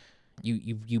Jones.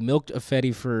 You milked a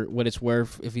Fetty for what it's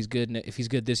worth. If he's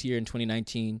good this year in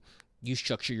 2019, you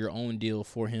structure your own deal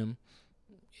for him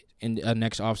in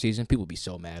next offseason. People would be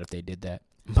so mad if they did that.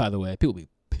 By the way, people would be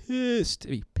pissed.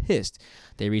 They'd be pissed.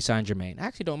 They re-signed Jermaine. I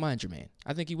actually don't mind Jermaine.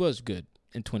 I think he was good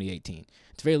in 2018.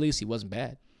 At the very least, he wasn't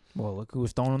bad. Well, look who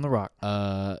was throwing on the rock.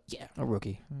 Yeah, a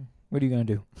rookie. What are you gonna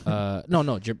do?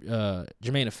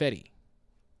 Jermaine Ifedi.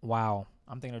 Wow.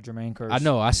 I'm thinking of Jermaine Kearse. I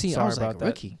know. I was Sorry like about a that.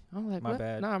 rookie. I'm like, My what?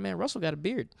 bad. Nah, man, Russell got a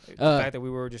beard. The fact that we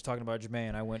were just talking about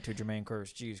Jermaine, I went to Jermaine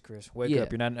Kearse. Jeez, Chris, wake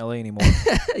up. You're not in L.A. anymore.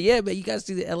 Yeah, but you guys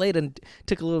see the L.A. done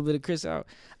took a little bit of Chris out.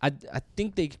 I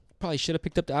think they probably should have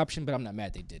picked up the option, but I'm not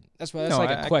mad they didn't. That's why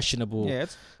a questionable. Yeah,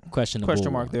 it's questionable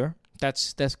question mark there.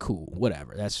 That's cool.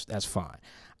 Whatever. That's fine.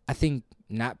 I think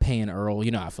not paying Earl.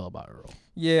 You know how I feel about Earl.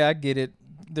 Yeah, I get it.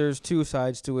 There's two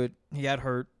sides to it. He got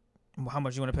hurt. How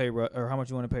much you want to pay, or how much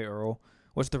you want to pay Earl?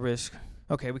 What's the risk?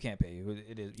 Okay, we can't pay you.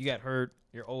 It is. You got hurt.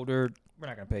 You're older. We're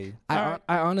not gonna pay you. I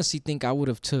honestly think I would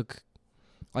have took,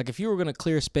 like, if you were gonna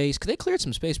clear space, because they cleared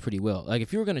some space pretty well. Like,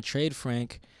 if you were gonna trade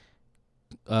Frank,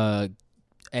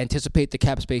 anticipate the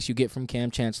cap space you get from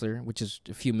Cam Chancellor, which is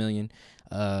a few million.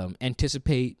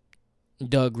 Anticipate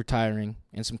Doug retiring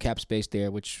and some cap space there,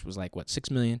 which was like, what,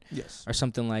 $6 million? Yes. Or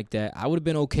something like that. I would have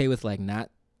been okay with, like, not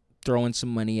throwing some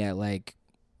money at, like,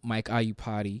 Mike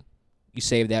Iupati. You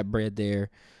save that bread there.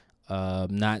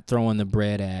 Not throwing the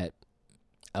bread at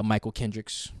Michael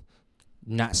Kendricks.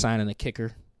 Not signing a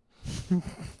kicker.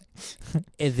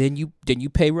 And then you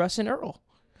pay Russ and Earl.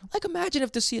 Like, imagine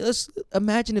if the Seahawks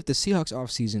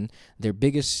offseason, their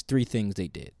biggest 3 things they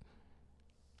did.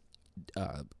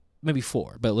 Maybe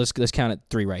 4, but let's count it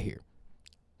 3 right here.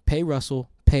 Pay Russell,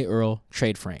 pay Earl,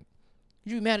 trade Frank.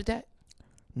 Would you be mad at that?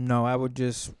 No, I would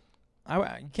just.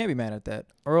 You can't be mad at that.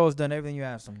 Earl's done everything you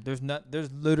asked him.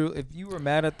 There's literally. If you were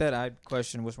mad at that, I'd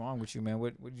question what's wrong with you, man.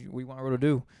 What you want Earl to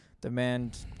do? The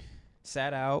man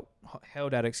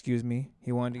held out. Excuse me.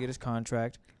 He wanted to get his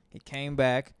contract. He came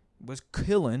back, was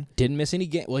killing. Didn't miss any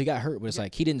game. Well, he got hurt, but it's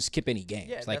like he didn't skip any games.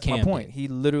 Yeah, like that's Cam my point. did. He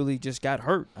literally just got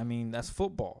hurt. I mean, that's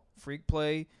football. Freak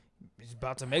play. He's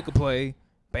about to make a play.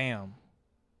 Bam.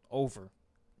 Over.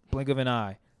 Blink of an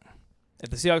eye. If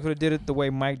the Seahawks would have did it the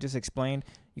way Mike just explained,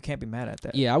 you can't be mad at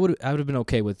that. Yeah, I would have been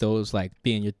okay with those, like,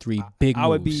 being your 3 big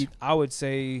moves. I would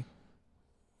say,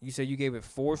 you said you gave it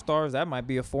 4 stars. That might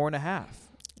be a 4.5.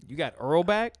 You got Earl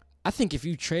back. I think if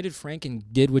you traded Frank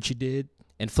and did what you did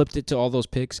and flipped it to all those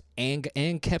picks and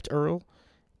kept Earl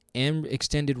and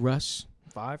extended Russ,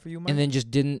 5 for you, Mike? and then just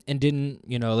didn't,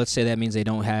 let's say that means they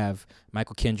don't have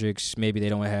Michael Kendricks, maybe they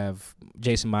don't have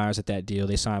Jason Myers at that deal.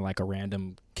 They signed like a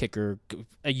random kicker,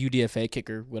 a UDFA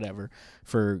kicker, whatever,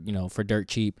 for dirt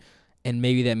cheap. And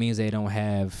maybe that means they don't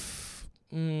have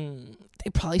they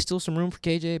probably still some room for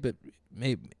KJ, but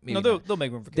maybe no, they'll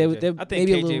make room for KJ. I think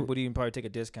KJ would even probably take a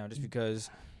discount just because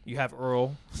you have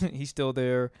Earl. He's still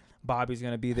there. Bobby's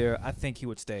going to be there, I think he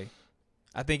would stay.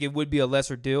 I think it would be a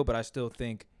lesser deal, but I still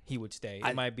think he would stay.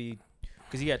 It might be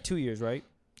because he got 2 years, right?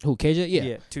 Who, KJ? Yeah.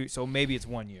 Yeah, 2. So maybe it's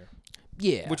 1 year.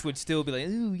 Yeah. Which would still be like,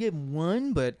 ooh, you get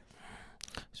 1, but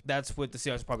that's what the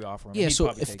Seahawks probably offer him. Yeah, so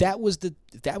if that was the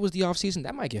offseason,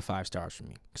 that might get 5 stars for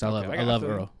me because I love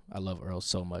Earl. I love Earl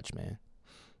so much, man.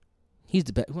 He's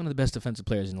one of the best defensive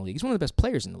players in the league. He's one of the best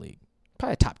players in the league.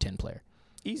 Probably a top 10 player.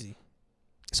 Easy.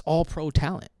 It's all pro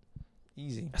talent.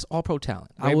 Easy. That's all pro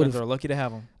talent. Ravens are lucky to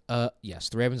have him. Yes,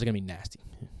 the Ravens are gonna be nasty.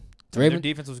 Their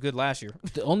defense was good last year.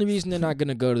 The only reason they're not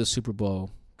gonna go to the Super Bowl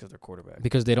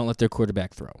because they don't let their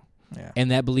quarterback throw. Yeah.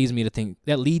 And that leads me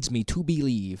to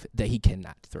believe that he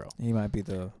cannot throw. He might be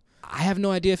the. I have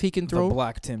no idea if he can throw. The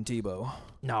black Tim Tebow.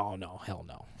 No, hell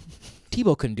no.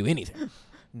 Tebow couldn't do anything.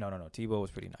 No. Tebow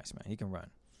was pretty nice, man. He can run.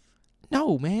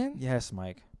 No, man. Yes,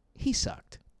 Mike. He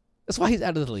sucked. That's why he's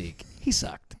out of the league. He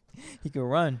sucked. He can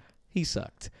run. He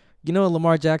sucked. You know what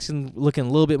Lamar Jackson looking a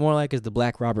little bit more like is the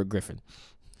black Robert Griffin.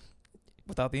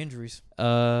 Without the injuries.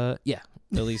 Yeah.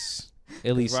 At least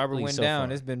Robert went so down.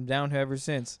 far. It's been down ever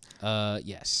since.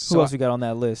 Yes. Who else we got on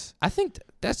that list? I think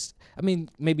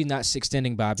maybe not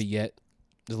extending Bobby yet.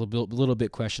 It's a little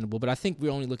bit questionable, but I think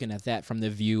we're only looking at that from the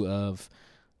view of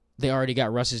they already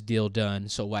got Russ's deal done,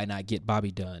 so why not get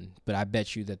Bobby done? But I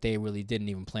bet you that they really didn't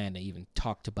even plan to even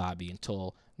talk to Bobby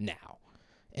until now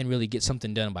and really get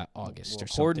something done by August or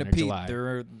something. According to Pete,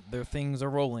 July. their things are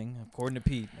rolling. According to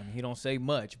Pete, I mean, he don't say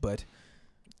much, but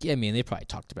yeah, I mean, they probably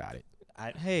talked about it.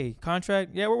 Hey,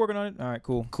 contract? Yeah, we're working on it. All right,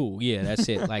 cool. Yeah, that's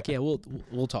it. Like, yeah, we'll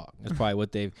talk. That's probably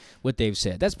what they've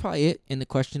said. That's probably it in the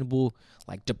questionable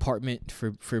department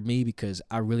for me because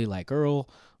I really like Earl.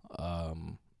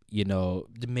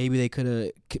 Maybe they could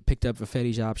have picked up a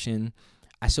Fetty's option.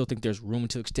 I still think there's room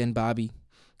to extend Bobby.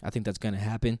 I think that's gonna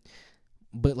happen.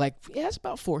 But it's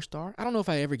about 4-star. I don't know if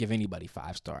I ever give anybody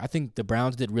 5-star. I think the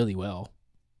Browns did really well.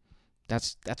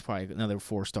 That's probably another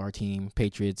 4-star team.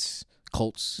 Patriots.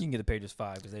 Colts. You can get the Patriots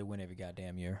 5 because they win every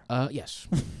goddamn year. Yes.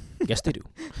 Yes, they do.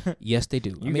 Yes, they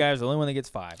do. You guys are the only one that gets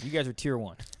 5. You guys are tier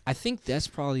 1. I think that's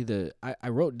probably I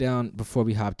wrote down before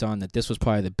we hopped on that this was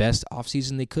probably the best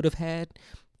offseason they could have had.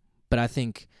 But I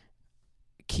think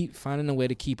keep finding a way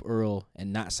to keep Earl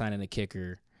and not signing a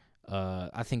kicker.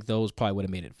 I think those probably would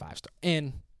have made it 5-star.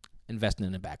 And investing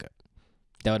in a backup.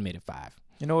 That would have made it 5.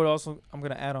 You know what also I'm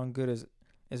going to add on good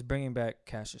is bringing back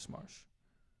Cassius Marsh.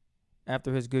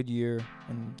 After his good year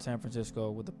in San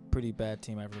Francisco with a pretty bad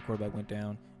team after the quarterback went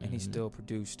down, and he still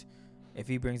produced. If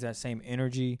he brings that same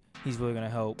energy, he's really going to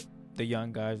help the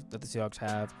young guys that the Seahawks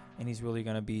have, and he's really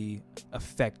going to be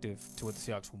effective to what the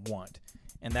Seahawks want.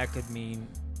 And that could mean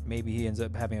maybe he ends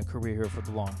up having a career here for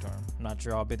the long term. I'm not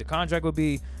sure how big the contract would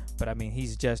be, but, I mean,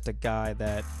 he's just a guy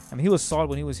that – he was solid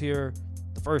when he was here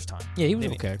the first time. Yeah, he was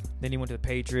okay. Then he went to the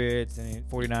Patriots and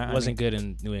 49. Wasn't good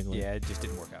in New England. Yeah, it just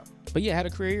didn't work out. But yeah, had a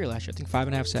career year last year. I think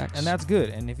 5.5 sacks. And that's good.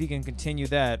 And if he can continue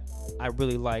that, I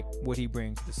really like what he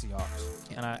brings to the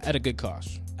Seahawks. And at a good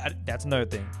cost. That's another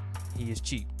thing. He is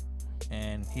cheap.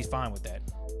 And he's fine with that.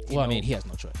 He has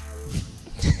no choice.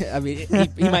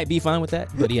 He might be fine with that,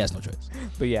 but he has no choice.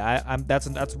 But yeah,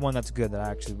 that's one that's good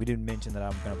that we didn't mention that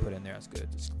I'm going to put in there. That's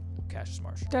good. Just Cassius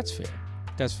Marsh.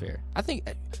 That's fair. I think,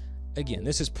 again,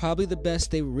 this is probably the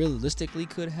best they realistically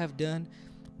could have done.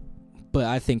 But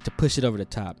I think to push it over the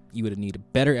top, you would have needed a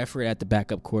better effort at the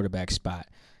backup quarterback spot.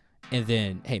 And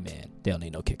then, hey, man, they don't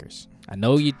need no kickers. I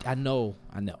know. You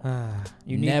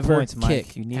need never points, kick.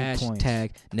 Mike. You need Hashtag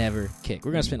points. Never kick.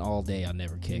 We're going to spend all day on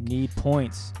never kick. You need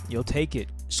points. You'll take it.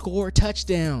 Score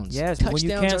touchdowns. Yes, touchdowns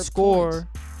when you can't score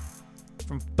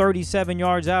from 37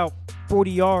 yards out,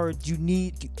 40 yards, you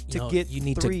need to get 3. You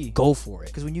need to go for it.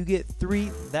 Because when you get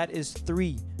 3, that is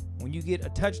 3. When you get a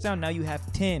touchdown, now you have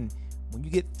 10. When you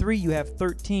get 3, you have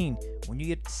 13. When you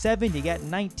get 7, you got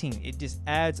 19. It just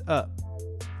adds up.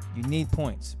 You need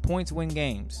points. Points win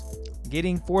games.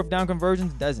 Getting 4th down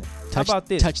conversions doesn't. How about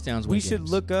this? Touchdowns win games. We should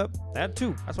look up that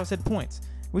too. That's why I said points.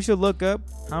 We should look up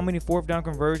how many 4th down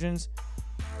conversions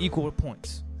equal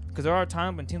points. Because there are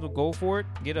times when teams will go for it,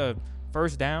 get a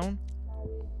first down,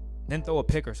 then throw a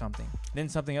pick or something. Then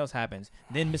something else happens.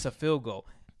 Then miss a field goal.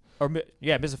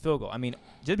 Miss a field goal.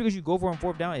 Just because you go for it on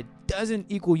 4th down, it doesn't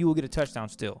equal you will get a touchdown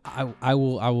still. I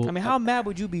will. How mad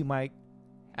would you be, Mike,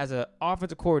 as an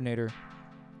offensive coordinator?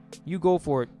 You go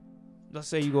for it. Let's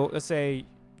say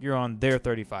you're on their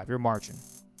 35. You're marching.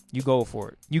 You go for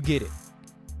it. You get it.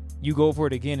 You go for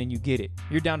it again and you get it.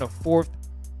 You're down to 4th.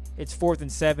 It's 4th and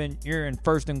 7. You're in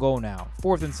 1st and goal now.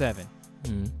 4th and 7.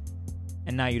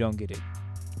 And now you don't get it.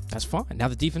 That's fine. Now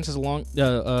the defense has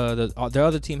the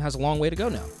other team has a long way to go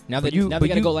now. Now they got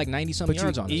to go 90-something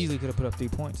yards on it. But you easily could have put up 3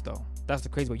 points, though. That's the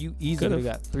crazy part. You easily Could've.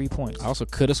 got 3 points. I also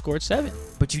could have scored 7.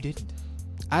 But you didn't.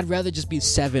 I'd rather just be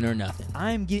 7 or nothing.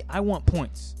 I want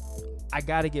points. I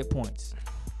got to get points.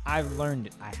 I've learned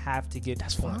it. I have to get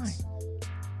That's points. fine.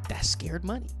 That's scared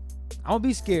money. I won't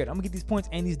be scared. I'm going to get these points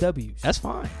and these W's. That's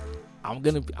fine. I'm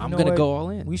gonna what? go all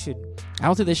in. We should. I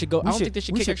don't think they should go. I don't think they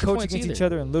should we kick should extra coach points against either. each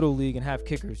other in Little League and have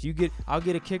kickers. I'll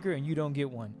get a kicker and you don't get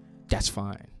one. That's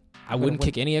fine. I I'm wouldn't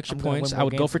gonna kick any extra I'm gonna points. win I more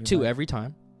would go games for than you, 2 Mike. every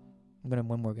time. I'm going to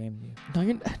win more games than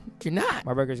you. No, you're not.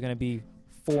 My record's going to be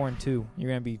 4-2.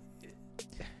 You're going to be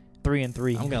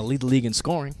 3-3. I'm gonna lead the league in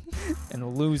scoring.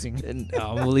 and losing. And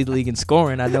I'm gonna lead the league in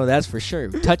scoring. I know that's for sure.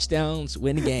 Touchdowns,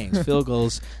 win games, field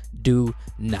goals do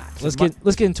not. Let's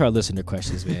get into our listener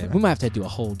questions, man. We might have to do a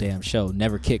whole damn show.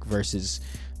 Never kick versus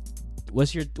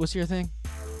what's your thing?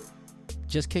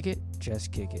 Just kick it.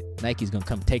 Just kick it. Nike's gonna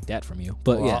come take that from you.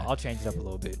 But Well, yeah, I'll change it up a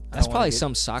little bit. that's probably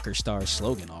some soccer star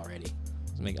slogan already.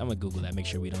 I'm gonna Google that. Make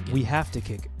sure we don't get. We have to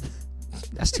kick it.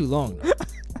 That's too long. Though.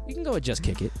 You can go with just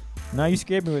kick it. Now you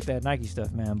scared me with that Nike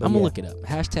stuff, man. But I'm gonna look it up.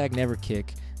 Hashtag never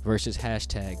kick versus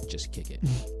hashtag just kick it.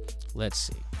 Let's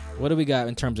see. What do we got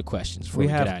in terms of questions before we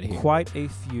get out of here? Quite a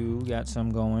few. We got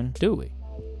some going. Do we?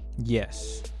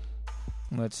 Yes.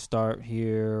 Let's start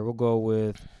here. We'll go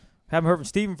with haven't heard from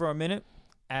Steven for a minute.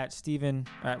 At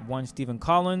one Steven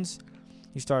Collins.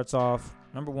 He starts off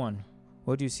number 1.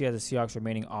 What do you see as the Seahawks'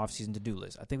 remaining offseason to-do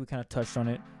list? I think we kind of touched on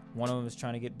it. One of them is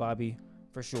trying to get Bobby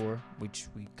for sure, which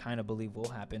we kind of believe will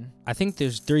happen. I think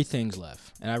there's 3 things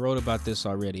left, and I wrote about this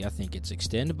already. I think it's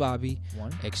extend Bobby,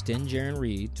 1, extend Jaron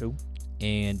Reed, 2,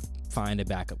 and find a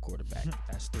backup quarterback.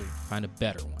 That's 3. Find a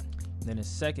better one. Then his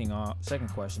second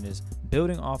question is,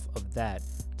 building off of that,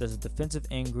 does the defensive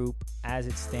end group as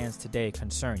it stands today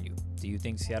concern you? Do you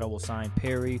think Seattle will sign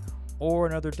Perry or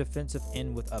another defensive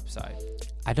end with upside?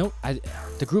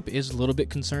 The group is a little bit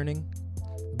concerning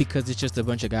because it's just a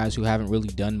bunch of guys who haven't really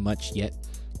done much yet.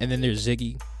 And then there's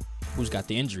Ziggy, who's got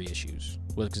the injury issues.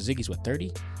 Well, because Ziggy's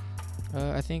 30?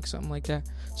 I think, something like that.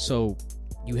 So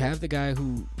you have the guy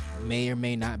who may or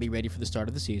may not be ready for the start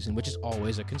of the season, which is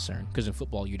always a concern because in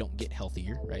football you don't get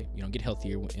healthier, right? You don't get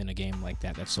healthier in a game like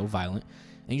that that's so violent.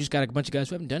 And you just got a bunch of guys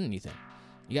who haven't done anything.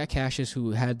 You got Cassius,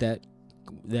 who had that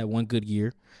one good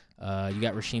year. You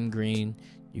got Rasheem Green.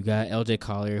 You got LJ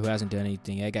Collier, who hasn't done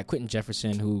anything. I got Quentin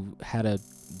Jefferson, who had a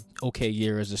okay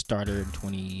year as a starter in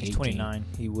 2018. He's 29.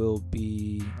 He will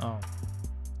be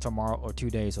tomorrow or 2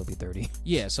 days. He'll be 30.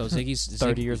 Yeah, so Ziggy's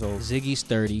 30 years old. Ziggy's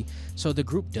 30. So the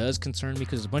group does concern me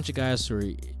because there's a bunch of guys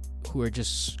who are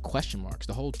just question marks.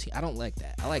 The whole team. I don't like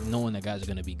that. I like knowing that guys are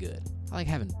going to be good. I like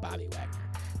having Bobby Wagner.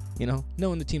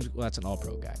 Knowing the team's, well, that's an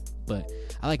all-pro guy. But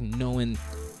I like knowing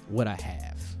what I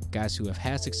have. Guys who have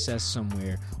had success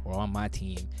somewhere or on my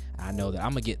team. I know that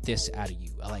I'm going to get this out of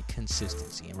you. I like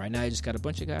consistency. And right now, I just got a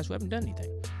bunch of guys who haven't done anything.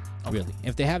 Okay. Really.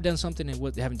 If they have done something and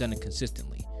they haven't done it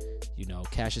consistently.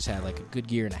 Cassius had like a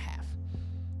good year and a half.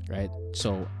 Right?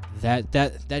 So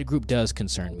that group does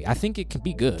concern me. I think it can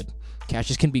be good.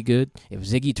 Cassius can be good. If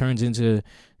Ziggy turns into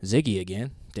Ziggy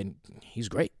again, then he's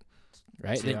great.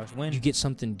 Right? Then you get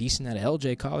something decent out of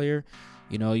LJ Collier.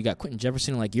 You got Quentin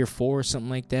Jefferson in like year 4 or something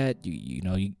like that.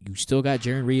 You still got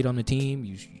Jaron Reed on the team.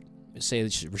 You say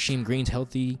that Rasheem Green's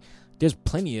healthy. There's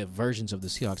plenty of versions of the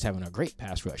Seahawks having a great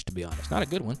pass rush, to be honest. Not a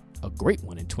good one, a great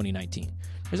one in 2019.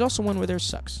 There's also one where there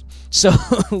sucks. So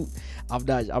I'm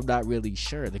not really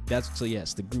sure.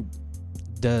 Yes, the group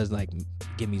does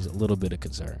give me a little bit of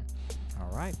concern.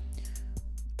 All right.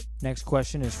 Next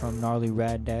question is from Gnarly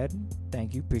Rad Dad.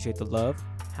 Thank you. Appreciate the love.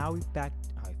 How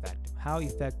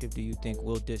effective do you think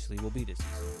Will Dissly will be this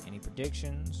season? Any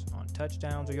predictions on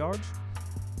touchdowns or yards?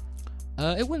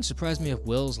 It wouldn't surprise me if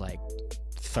Will's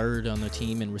 3rd on the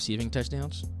team in receiving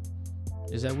touchdowns.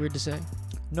 Is that weird to say?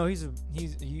 No, he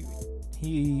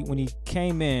when he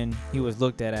came in, he was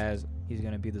looked at as he's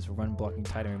going to be this run blocking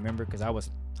tight end. Remember, because I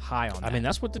was high on that. I mean,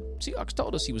 that's what the Seahawks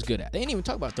told us he was good at. They didn't even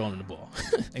talk about throwing the ball.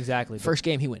 Exactly. First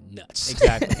game, he went nuts.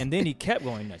 Exactly. And then he kept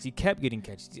going nuts. He kept getting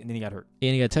catches, and then he got hurt.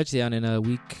 And he got a touchdown in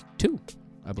week 2,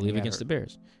 I believe, against the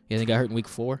Bears. Yeah, he got hurt in week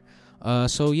 4.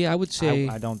 So, yeah, I would say...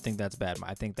 I don't think that's bad.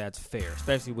 I think that's fair,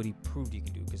 especially what he proved he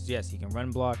can do. Because, yes, he can run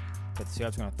block, but the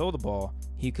Seahawks are going to throw the ball.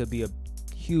 He could be a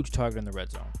huge target in the red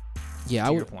zone. Yeah,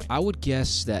 I would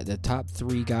guess that the top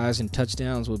 3 guys in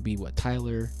touchdowns would be,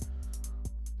 Tyler,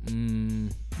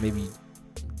 maybe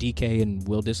DK and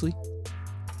Will Dissly.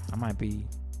 I might be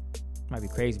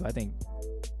crazy, but I think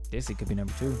Dissly could be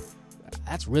number 2.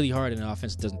 That's really hard in an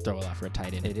offense that doesn't throw a lot for a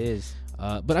tight end. It is.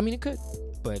 But, I mean, it could.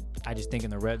 But I just think in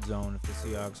the red zone, if the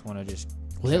Seahawks want to just...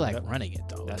 Well, they like running it,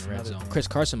 though, that's in the red zone. Thing. Chris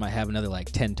Carson might have another,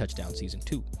 10 touchdown season,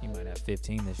 too. He might have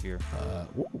 15 this year.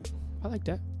 I like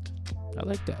that.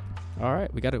 All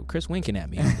right, we got Chris winking at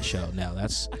me on the show now.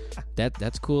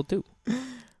 That's cool too.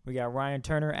 We got Ryan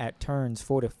Turner at Turns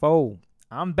 44.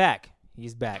 I'm back.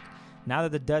 He's back. Now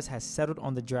that the dust has settled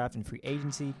on the draft and free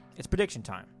agency, it's prediction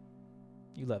time.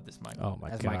 You love this, Mike. Oh, my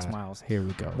God. As Mike smiles. Here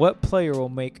we go. What player will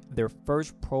make their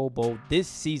first Pro Bowl this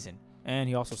season? And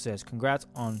he also says, congrats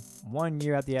on 1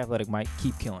 year at The Athletic, Mike.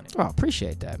 Keep killing it. Oh,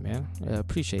 appreciate that, man.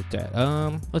 Appreciate that.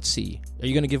 Let's see. Are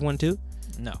you going to give one too?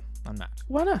 No, I'm not.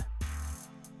 Why not?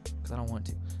 Because I don't want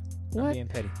to. What? I'm being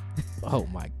petty. Oh,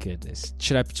 my goodness.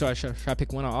 Should I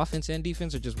pick one on offense and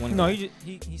defense or just one No, guy?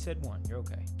 he said one. You're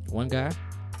okay. One guy?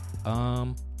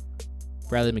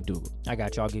 Bradley McDougald. I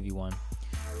got you. I'll give you one.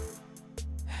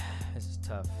 This is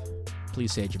tough.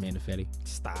 Please say Jermaine Ifedi.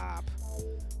 Stop.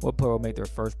 What player will make their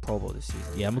first Pro Bowl this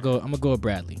season? Yeah, I'm gonna go with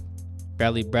Bradley.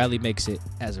 Bradley makes it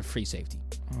as a free safety.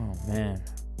 Oh, man.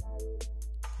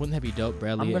 Wouldn't that be dope,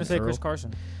 Bradley? I'm going to say Earl? Chris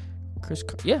Carson.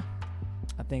 Yeah.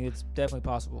 I think it's definitely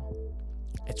possible.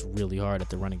 It's really hard at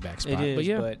the running back spot. It is, but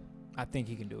yeah. but I think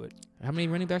he can do it. How many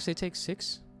running backs they take?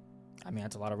 6? I mean,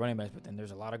 that's a lot of running backs, but then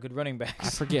there's a lot of good running backs. I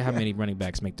forget how many running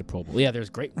backs make the Pro Bowl. Yeah,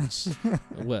 there's great ones.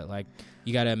 What, like,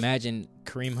 you got to imagine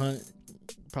Kareem Hunt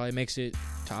probably makes it.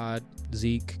 Todd,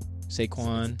 Zeke,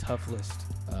 Saquon. Tough list.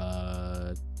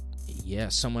 Yeah,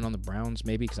 someone on the Browns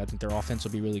maybe, because I think their offense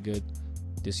will be really good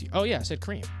this year. Oh yeah, I said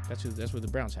Kareem. That's what the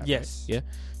Browns have. Yes. Right? Yeah.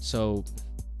 So,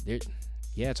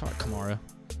 it's hard. Kamara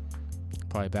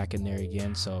probably back in there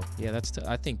again. So yeah,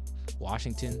 I think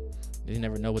Washington. They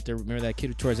never know what they're. Remember that kid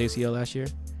who tore his ACL last year?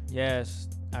 Yes.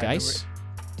 Geis.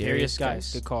 Darius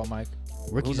Geis. Good call, Mike.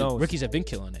 Rookies have been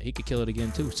killing it. He could kill it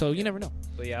again too. So you never know.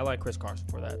 But yeah, I like Chris Carson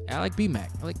for that. I like BMAC.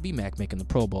 I like BMAC making the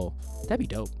Pro Bowl. That'd be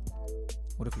dope.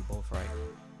 What if we both right?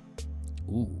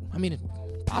 Ooh, I mean,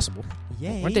 possible.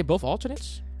 Yeah. Weren't they both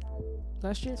alternates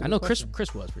last year? I know Chris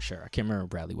was for sure. I can't remember if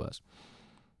Bradley was.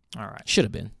 All right. Should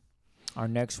have been. Our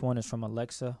next one is from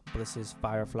Alexa Bliss's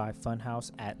Firefly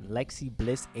Funhouse at Lexi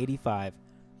Bliss 85.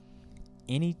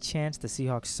 Any chance the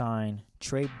Seahawks sign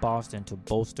Trey Boston to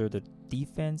bolster the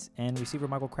defense and receiver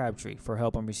Michael Crabtree for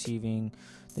help in receiving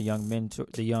the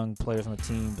young players on the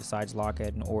team besides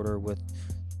Lockett in order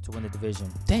to win the division?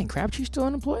 Dang, Crabtree's still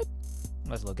unemployed?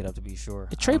 Let's look it up to be sure.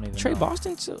 Trey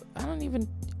Boston?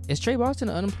 Is Trey Boston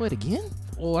unemployed again?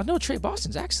 Well, I know Trey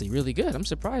Boston's actually really good. I'm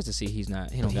surprised to see he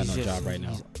don't got no job right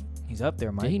now. He's up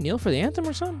there, Mike. Did he kneel for the anthem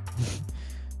or something?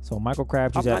 So Michael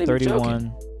Crabtree's at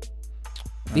 31.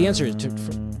 The answer is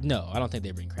no. I don't think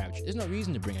they bring Crabtree. There's no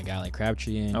reason to bring a guy like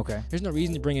Crabtree in. Okay. There's no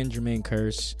reason to bring in Jermaine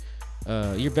Kearse.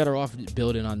 You're better off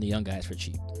building on the young guys for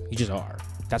cheap. You just are.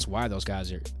 That's why those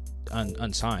guys are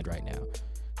unsigned right now.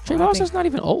 Trey Boston's not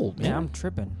even old, man. Yeah, I'm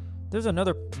tripping. There's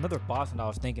another Boston I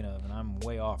was thinking of, and I'm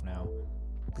way off now.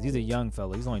 Because he's a young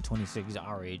fella. He's only 26. He's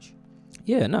our age.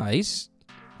 Yeah, no,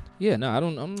 I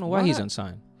don't know why he's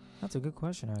unsigned. That's a good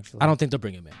question, actually. I don't think they'll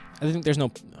bring him in. I think there's no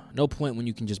point when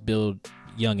you can just build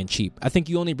young and cheap. I think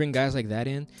you only bring guys like that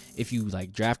in if you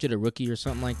like drafted a rookie or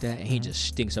something like that, and he just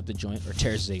stinks up the joint or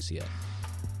tears his ACL.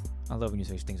 I love when you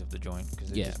say stinks up the joint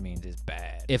because it just means it's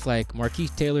bad. If like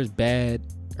Marquise Taylor's bad,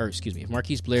 if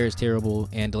Marquise Blair is terrible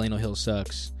and Delano Hill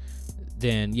sucks,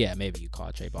 then yeah, maybe you call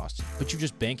it Trey Boston. But you're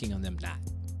just banking on them not,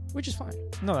 which is fine.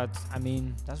 No,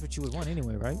 that's what you would want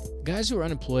anyway, right? Guys who are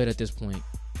unemployed at this point,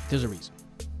 there's a reason,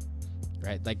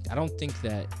 right? Like I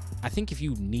think if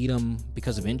you need them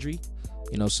because of injury,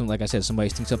 like I said, somebody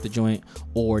stinks up the joint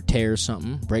or tears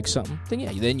something, breaks something,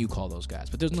 then you call those guys.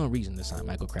 But there's no reason to sign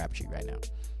Michael Crabtree right now.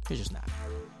 There's just not.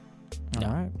 No.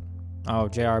 All right. Oh,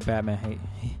 JR Batman. Hey,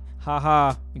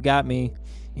 haha, you got me.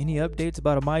 Any updates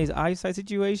about Amai's eyesight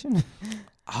situation?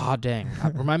 Oh, dang.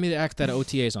 Remind me to act that at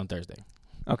OTAs on Thursday.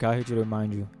 Okay, I'll hit you to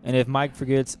remind you. And if Mike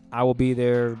forgets, I will be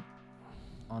there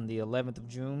on the 11th of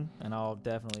June, and I'll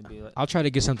definitely be. I'll try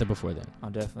to get something before then.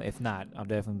 If not, I'll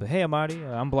definitely. But hey, Amadi,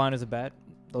 I'm blind as a bat.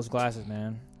 Those glasses,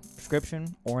 man.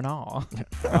 Prescription or not?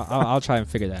 I'll try and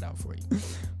figure that out for you.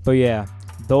 But yeah,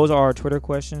 those are our Twitter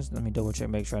questions. Let me double check,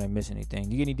 make sure I didn't miss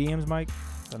anything. You get any DMs, Mike?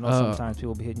 I know sometimes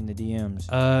people be hitting the DMs.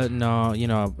 No,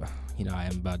 I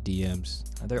am about DMs.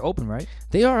 They're open, right?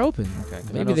 They are open. Okay.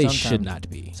 Maybe they should not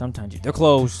be. Sometimes they're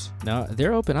closed. No,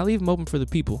 they're open. I leave them open for the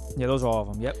people. Yeah, those are all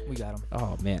of them. Yep, we got them.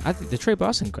 Oh man, I think the Trey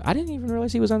Boston. I didn't even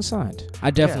realize he was unsigned.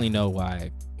 I definitely know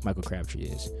why Michael Crabtree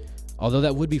is. Although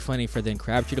that would be funny for then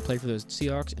Crabtree to play for the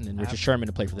Seahawks and then Richard Sherman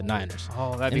to play for the Niners.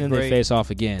 Oh, that'd be great. And then they face off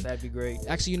again. That'd be great.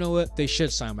 Actually, you know what? They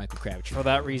should sign Michael Crabtree. For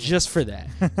that reason. Just for that.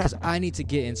 Because I need to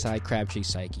get inside Crabtree's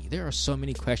psyche. There are so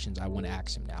many questions I want to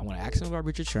ask him now. I want to ask him about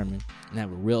Richard Sherman and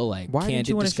have a real, candid discussion about that. Why didn't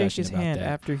you want to shake his hand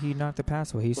after he knocked the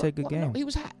pass away? He said good game. No, he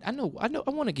was hot. I know.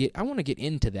 I want to get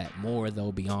into that more,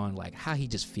 though, beyond, how he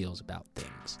just feels about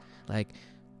things.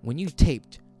 when you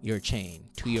taped your chain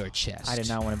to your chest. I did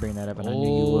not want to bring that up, and I knew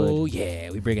you would. Oh, yeah,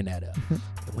 we bringing that up.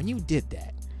 When you did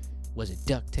that, was it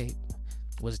duct tape?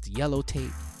 Was it the yellow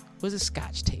tape? Was it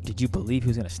scotch tape? Did you believe he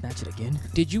was going to snatch it again?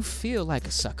 Did you feel like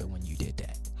a sucker when you did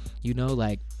that? You know,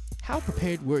 like, how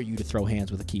prepared were you to throw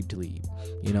hands with Aqib Talib?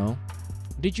 You know?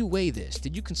 Did you weigh this?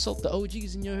 Did you consult the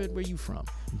OGs in your hood? Where you from?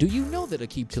 Do you know that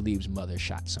Aqib Talib's mother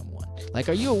shot someone? Like,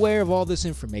 are you aware of all this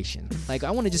information? Like,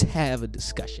 I want to just have a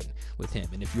discussion with him.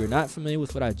 And if you're not familiar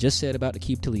with what I just said about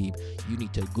Aqib Talib, you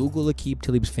need to Google Aqib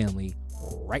Talib's family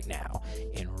right now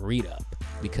and read up,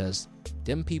 because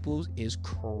them people is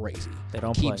crazy. They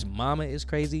don't Aqib's play. mama is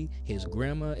crazy. His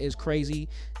grandma is crazy.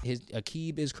 His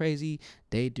Aqib is crazy.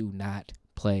 They do not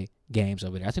play games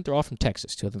over there. I think they're all from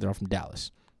Texas, too. I think they're all from Dallas.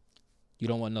 You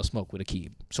don't want no smoke with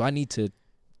Aqib. So I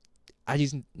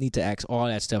just need to ask all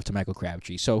that stuff to Michael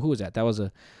Crabtree. So who was that? That was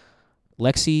a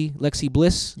Lexi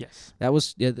Bliss? Yes. That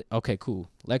was, yeah, okay, cool.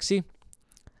 Lexi?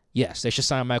 Yes, they should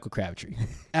sign Michael Crabtree.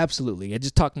 Absolutely. I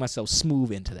just talked myself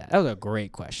smooth into that. That was a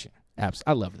great question.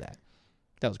 I love that.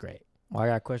 That was great. Well, I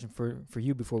got a question for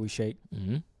you before we shake.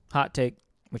 Mm-hmm. Hot take.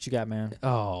 What you got, man?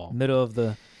 Oh, Middle of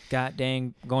the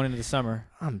goddamn going into the summer.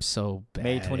 I'm so bad.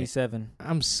 May 27.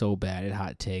 I'm so bad at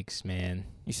hot takes, man.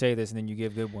 You say this and then you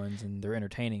give good ones, and they're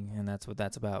entertaining, and that's what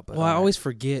that's about. But Well, I always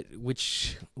forget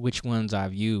which ones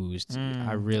I've used.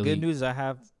 I really Good news is I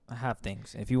have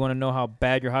things. If you want to know how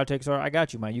bad your hot takes are, I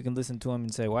got you, man. You can listen to them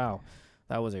and say, "Wow,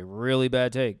 that was a really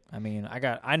bad take." I mean,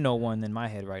 I know one in my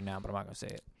head right now, but I'm not gonna say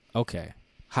it. Okay.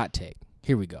 Hot take.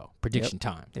 Here we go. Prediction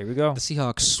time. There we go. The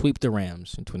Seahawks sweep the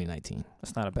Rams in 2019.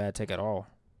 That's not a bad take at all.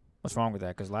 What's wrong with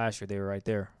that? Because last year they were right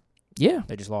there. Yeah.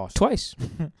 They just lost. Twice.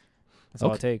 That's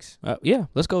all it takes. Yeah,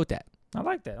 let's go with that. I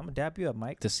like that. I'm gonna dap you up,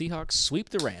 Mike. The Seahawks sweep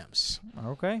the Rams.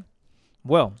 Okay.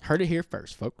 Well, Heard it here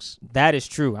first, folks. that is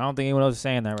true. I don't think anyone else is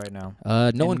saying that right now.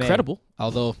 No In May. incredible.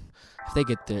 Although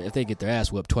if they get their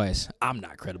ass whooped twice, I'm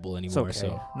not credible It's anymore. okay.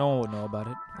 So No one would know about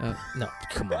it. no,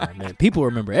 come on, man. People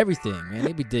remember everything, man.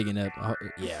 They be digging up.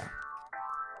 Yeah.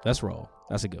 Let's roll.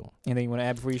 That's a good one. Anything you want to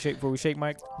add before we shake,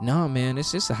 Mike? No, man,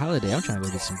 it's just a holiday. I'm trying to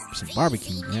go get some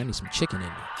barbecue, man. I need some chicken in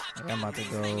me. I'm about to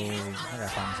go. I gotta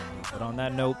find something. But on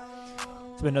that note,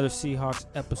 it's been another Seahawks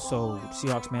episode.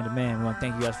 Seahawks Man to Man. We want to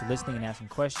thank you guys for listening and asking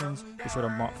questions. Be sure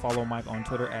to follow Mike on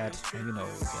Twitter at, you got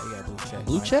a blue check.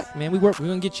 Blue Mike. check, man. We're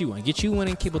gonna get you one. Get you one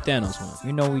and Kibble Thanos one.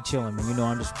 You know we chilling, man. You know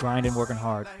I'm just grinding, working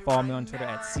hard. Follow me on Twitter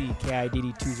at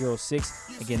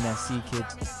CKIDD206. Again, that's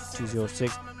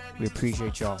CKids206. We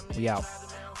appreciate y'all. We out.